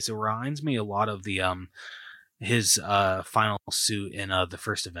silver is placed, it reminds me a lot of the his final suit in the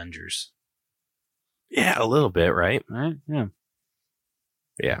first Avengers. Yeah, a little bit, right? Right? Yeah.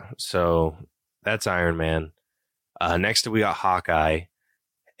 Yeah. So that's Iron Man. Next we got Hawkeye,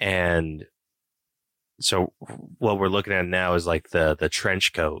 and so what we're looking at now is like the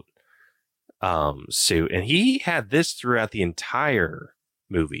trench coat suit, and he had this throughout the entire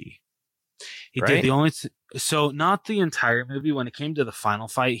movie. He did. So not the entire movie. When it came to the final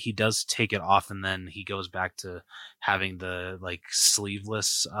fight, he does take it off, and then he goes back to having the like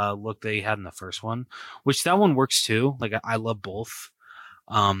sleeveless look they had in the first one, which that one works too. Like I love both,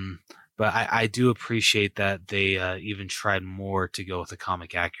 but I do appreciate that they even tried more to go with a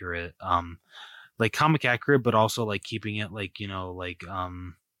comic accurate, but also like keeping it like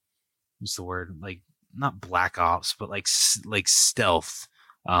what's the word, like not Black Ops, but like stealth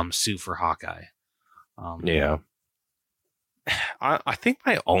suit for Hawkeye. Yeah. I think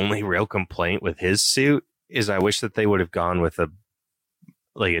my only real complaint with his suit is I wish that they would have gone with a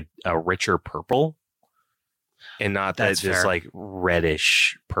richer purple and not that just like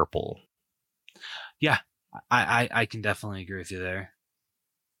reddish purple. Yeah, I can definitely agree with you there.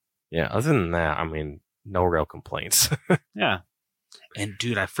 Yeah, other than that, I mean, no real complaints. Yeah. And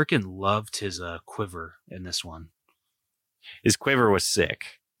dude, I freaking loved his quiver in this one. His quiver was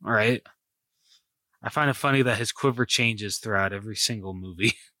sick. All right. I find it funny that his quiver changes throughout every single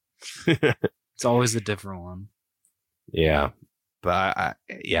movie. It's always a different one. Yeah. But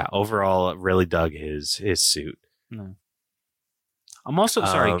overall, really dug his suit. No. I'm also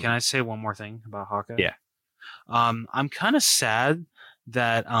sorry. Can I say one more thing about Hawkeye? Yeah. I'm kind of sad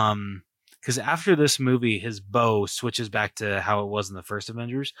that because after this movie, his bow switches back to how it was in the first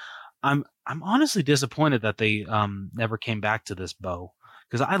Avengers. I'm honestly disappointed that they never came back to this bow,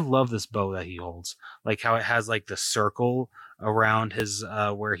 because I love this bow that he holds, like how it has like the circle around his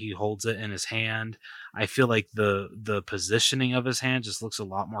where he holds it in his hand. I feel like the positioning of his hand just looks a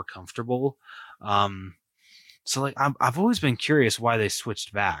lot more comfortable. So like I've always been curious why they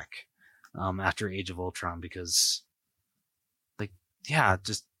switched back after Age of Ultron, because like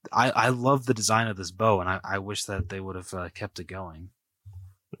just I love the design of this bow, and I wish that they would have kept it going.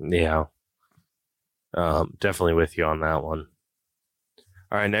 Yeah. Definitely with you on that one.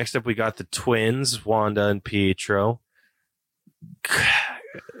 All right, next up we got the twins, Wanda and Pietro.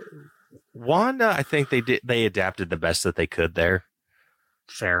 Wanda, I think they adapted the best that they could there.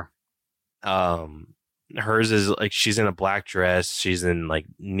 Fair. Hers is like she's in a black dress, she's in like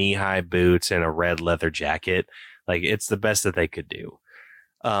knee-high boots and a red leather jacket. Like it's the best that they could do.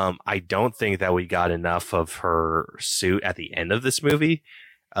 I don't think that we got enough of her suit at the end of this movie,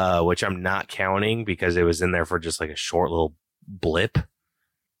 which I'm not counting because it was in there for just like a short little blip.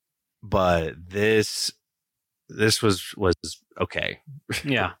 But this was okay.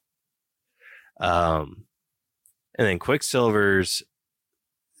 Yeah. And then Quicksilver's,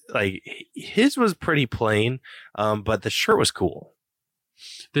 like his was pretty plain, but the shirt was cool.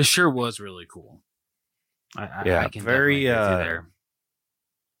 The shirt was really cool. I can very there.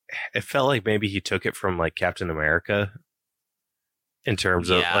 It felt like maybe he took it from like Captain America in terms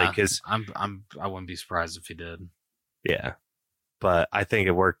of like his. I wouldn't be surprised if he did. Yeah, but I think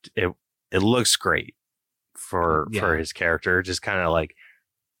it worked. It looks great for his character. Just kind of like,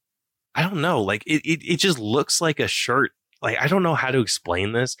 I don't know, like it just looks like a shirt. Like I don't know how to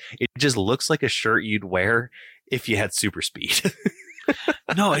explain this. It just looks like a shirt you'd wear if you had super speed.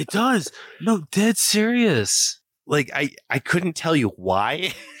 No, it does. No, dead serious. Like I couldn't tell you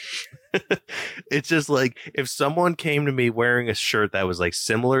why. It's just like if someone came to me wearing a shirt that was like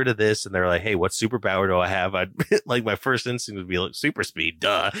similar to this, and they're like, "Hey, what superpower do I have?" I'd like my first instinct would be like super speed.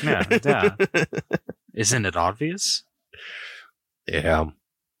 Duh. Yeah, duh. Isn't it obvious? Yeah.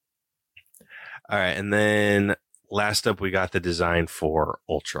 All right, and then last up, we got the design for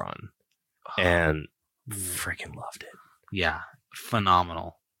Ultron, and freaking loved it. Yeah,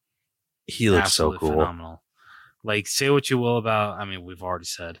 phenomenal. He looks Absolutely so cool. phenomenal. Like, say what you will about, I mean, we've already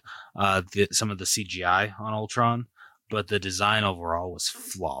said some of the CGI on Ultron, but the design overall was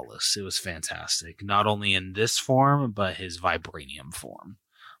flawless. It was fantastic. Not only in this form, but his vibranium form.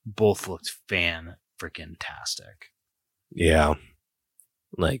 Both looked fan-freaking-tastic. Yeah,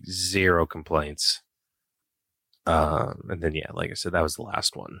 like zero complaints. And then yeah, like I said, that was the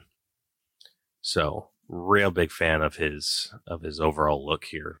last one. So real big fan of his overall look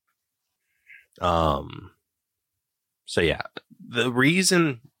here. So yeah, the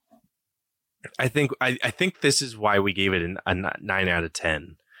reason I think this is why we gave it a 9 out of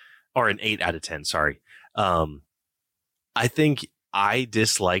 10 or an 8 out of 10. Sorry. I think I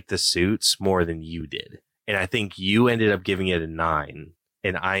disliked the suits more than you did. And I think you ended up giving it a 9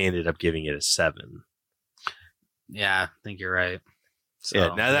 and I ended up giving it a 7. Yeah, I think you're right. So,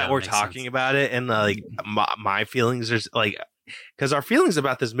 yeah. Now that we're talking about it and like my feelings are like, because our feelings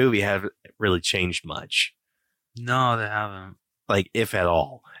about this movie haven't really changed much. No, they haven't. Like, if at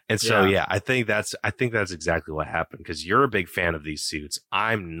all. And so, yeah, I think that's exactly what happened because you're a big fan of these suits.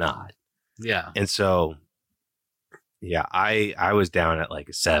 I'm not. Yeah. And so, yeah, I was down at like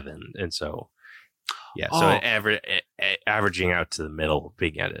a 7. And so, yeah, so averaging out to the middle,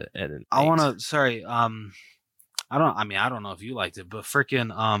 being at an 8. I want to, sorry, I don't know if you liked it, but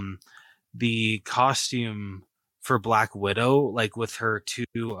freaking, the costume for Black Widow, like with her 2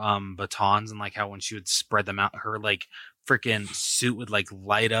 batons and like how when she would spread them out, her like freaking suit would like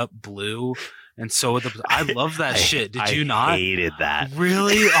light up blue, and so would I love that shit. Did you not? I hated that.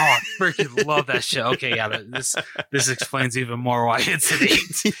 Really? Oh, I freaking love that shit. Okay, yeah, this explains even more why it's an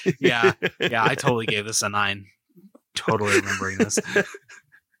 8. Yeah, I totally gave this a 9. Totally remembering this.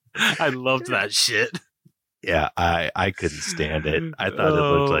 I loved that shit. Yeah, I couldn't stand it. I thought it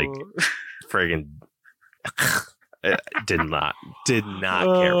looked like friggin' did not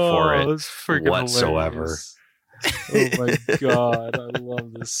care for it whatsoever. Hilarious. Oh my god, I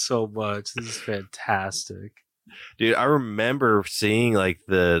love this so much. This is fantastic. Dude, I remember seeing like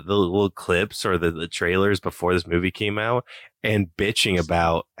the little clips or the trailers before this movie came out and bitching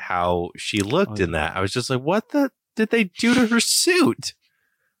about how she looked in that. I was just like, what did they do to her suit?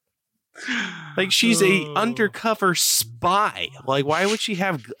 Like, she's a undercover spy. Like, why would she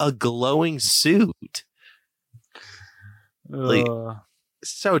have a glowing suit? Like,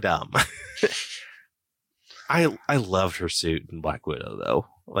 so dumb. I loved her suit in Black Widow though.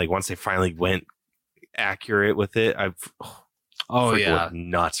 Like, once they finally went accurate with it, went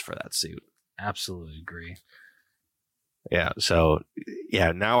nuts for that suit. Absolutely agree. Yeah, so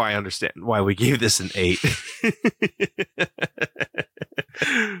yeah, now I understand why we gave this an 8.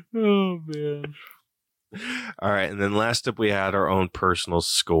 Oh man. All right, and then last up we had our own personal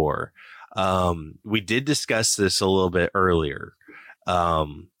score. We did discuss this a little bit earlier.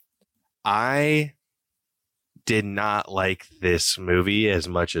 I did not like this movie as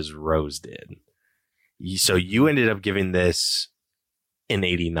much as Rose did. So you ended up giving this an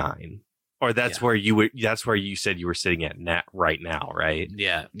 89. Or that's where you said you were sitting at right now, right?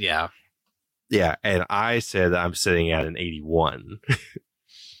 Yeah. Yeah, and I said I'm sitting at an 81.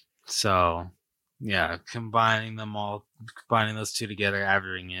 So, yeah, combining those two together,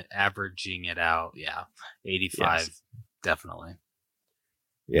 averaging it out, 85, yes. Definitely.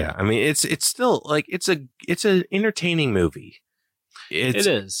 Yeah, I mean it's still like it's an entertaining movie. It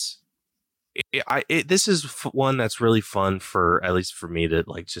is. This is one that's really fun for, at least for me, to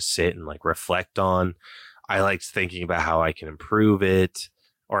like just sit and like reflect on. I liked thinking about how I can improve it,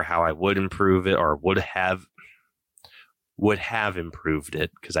 or how I would improve it, or would have improved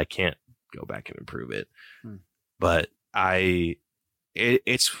it, because I can't go back and improve it. But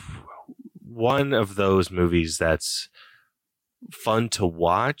it's one of those movies that's fun to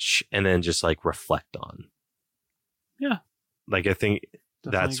watch and then just like reflect on. Yeah. Like, I think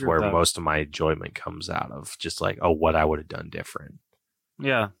that's where most of my enjoyment comes out of, just like, oh, what I would have done different.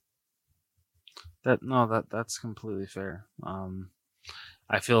 Yeah. That's completely fair.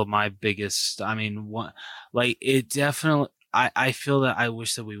 I feel my biggest, I feel that I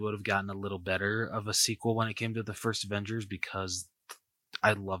wish that we would have gotten a little better of a sequel when it came to the first Avengers, because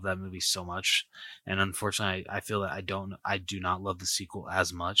I love that movie so much. And unfortunately, I feel that I do not love the sequel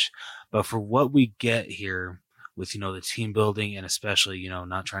as much. But for what we get here with, the team building, and especially,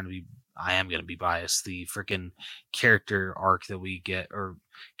 not trying to be, I am going to be biased, the freaking character arc that we get, or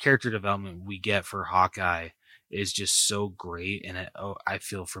character development we get for Hawkeye, is just so great. And I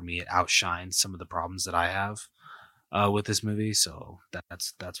feel for me, it outshines some of the problems that I have. with this movie. So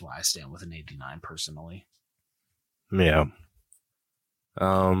that's why I stand with an 89 personally. Yeah.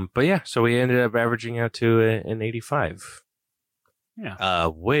 But yeah, so we ended up averaging out to an 85. Yeah.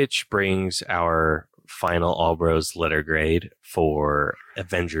 Which brings our final All Bros letter grade for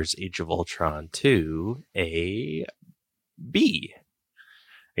Avengers Age of Ultron to a B.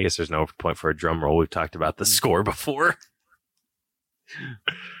 I guess there's no point for a drum roll. We've talked about the score before.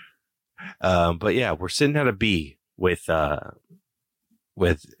 But yeah, we're sitting at a B with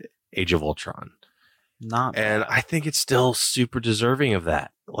Age of Ultron. Not and bad. I think it's still super deserving of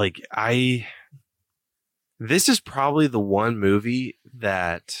that. Like this is probably the one movie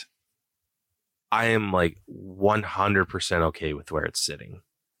that I am like 100% okay with where it's sitting.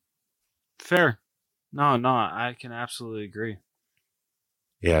 Fair. No, I can absolutely agree.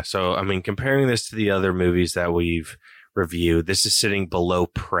 Yeah, so I mean, comparing this to the other movies that we've reviewed, this is sitting below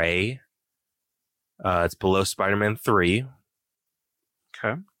Prey. It's below Spider-Man 3.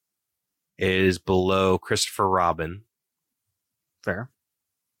 Okay. It is below Christopher Robin. Fair.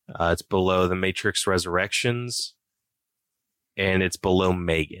 It's below The Matrix Resurrections. And it's below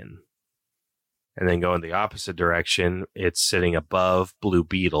Megan. And then going the opposite direction, it's sitting above Blue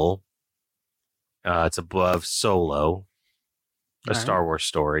Beetle. It's above Solo, a Star Wars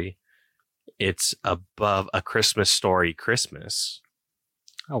story. It's above A Christmas Story Christmas.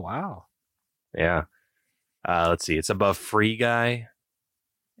 Oh, wow. Yeah. Let's see. It's above Free Guy.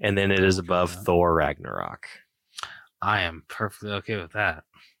 And then it is above Thor Ragnarok. I am perfectly okay with that.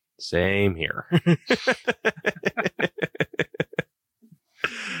 Same here.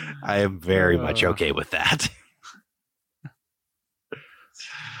 I am very much okay with that.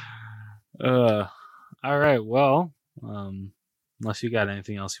 All right. Well, unless you got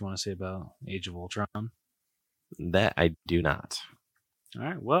anything else you want to say about Age of Ultron. That I do not. All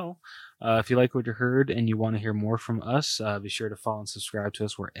right. Well, if you like what you heard and you want to hear more from us, be sure to follow and subscribe to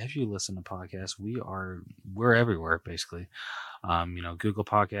us wherever you listen to podcasts. We're everywhere, basically. Google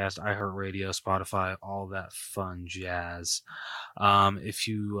Podcast, iHeartRadio, Spotify, all that fun jazz. If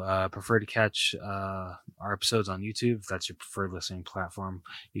you prefer to catch our episodes on YouTube, if that's your preferred listening platform,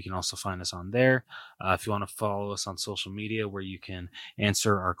 you can also find us on there. If you want to follow us on social media, where you can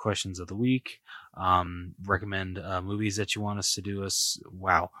answer our questions of the week, recommend movies that you want us to do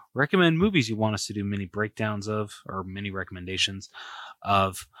recommend movies you want us to do mini breakdowns of, or mini recommendations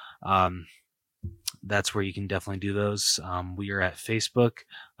of. That's where you can definitely do those. We are at Facebook,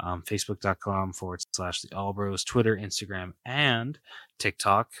 facebook.com/the Allbros, Twitter, Instagram, and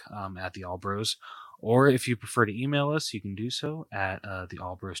TikTok at the Allbros. Or if you prefer to email us, you can do so at the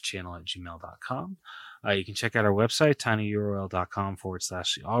allbroschannel@gmail.com. You can check out our website,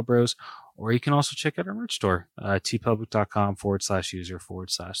 tinyurl.com/the Allbros, or you can also check out our merch store,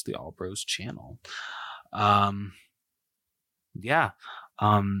 tpublic.com/user/the Allbros channel.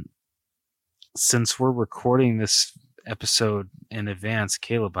 Since we're recording this episode in advance,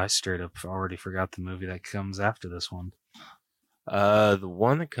 Caleb, I straight up already forgot the movie that comes after this one. The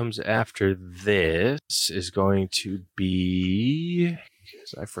one that comes after this is going to be,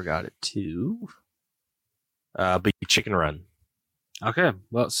 because I forgot it too, be Chicken Run. Okay,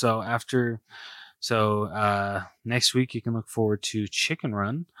 well, so next week you can look forward to Chicken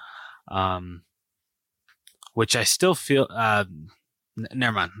Run, which I still feel.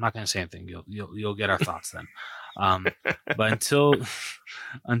 Never mind. I'm not going to say anything. You'll get our thoughts then. But until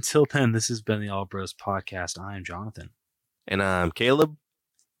then, this has been the All Bros Podcast. I am Jonathan, and I'm Caleb,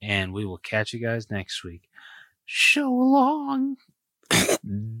 and we will catch you guys next week. So long. I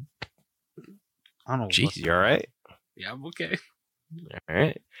don't know. Jeez, you all right? Yeah, I'm okay. All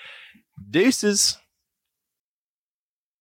right. Deuces.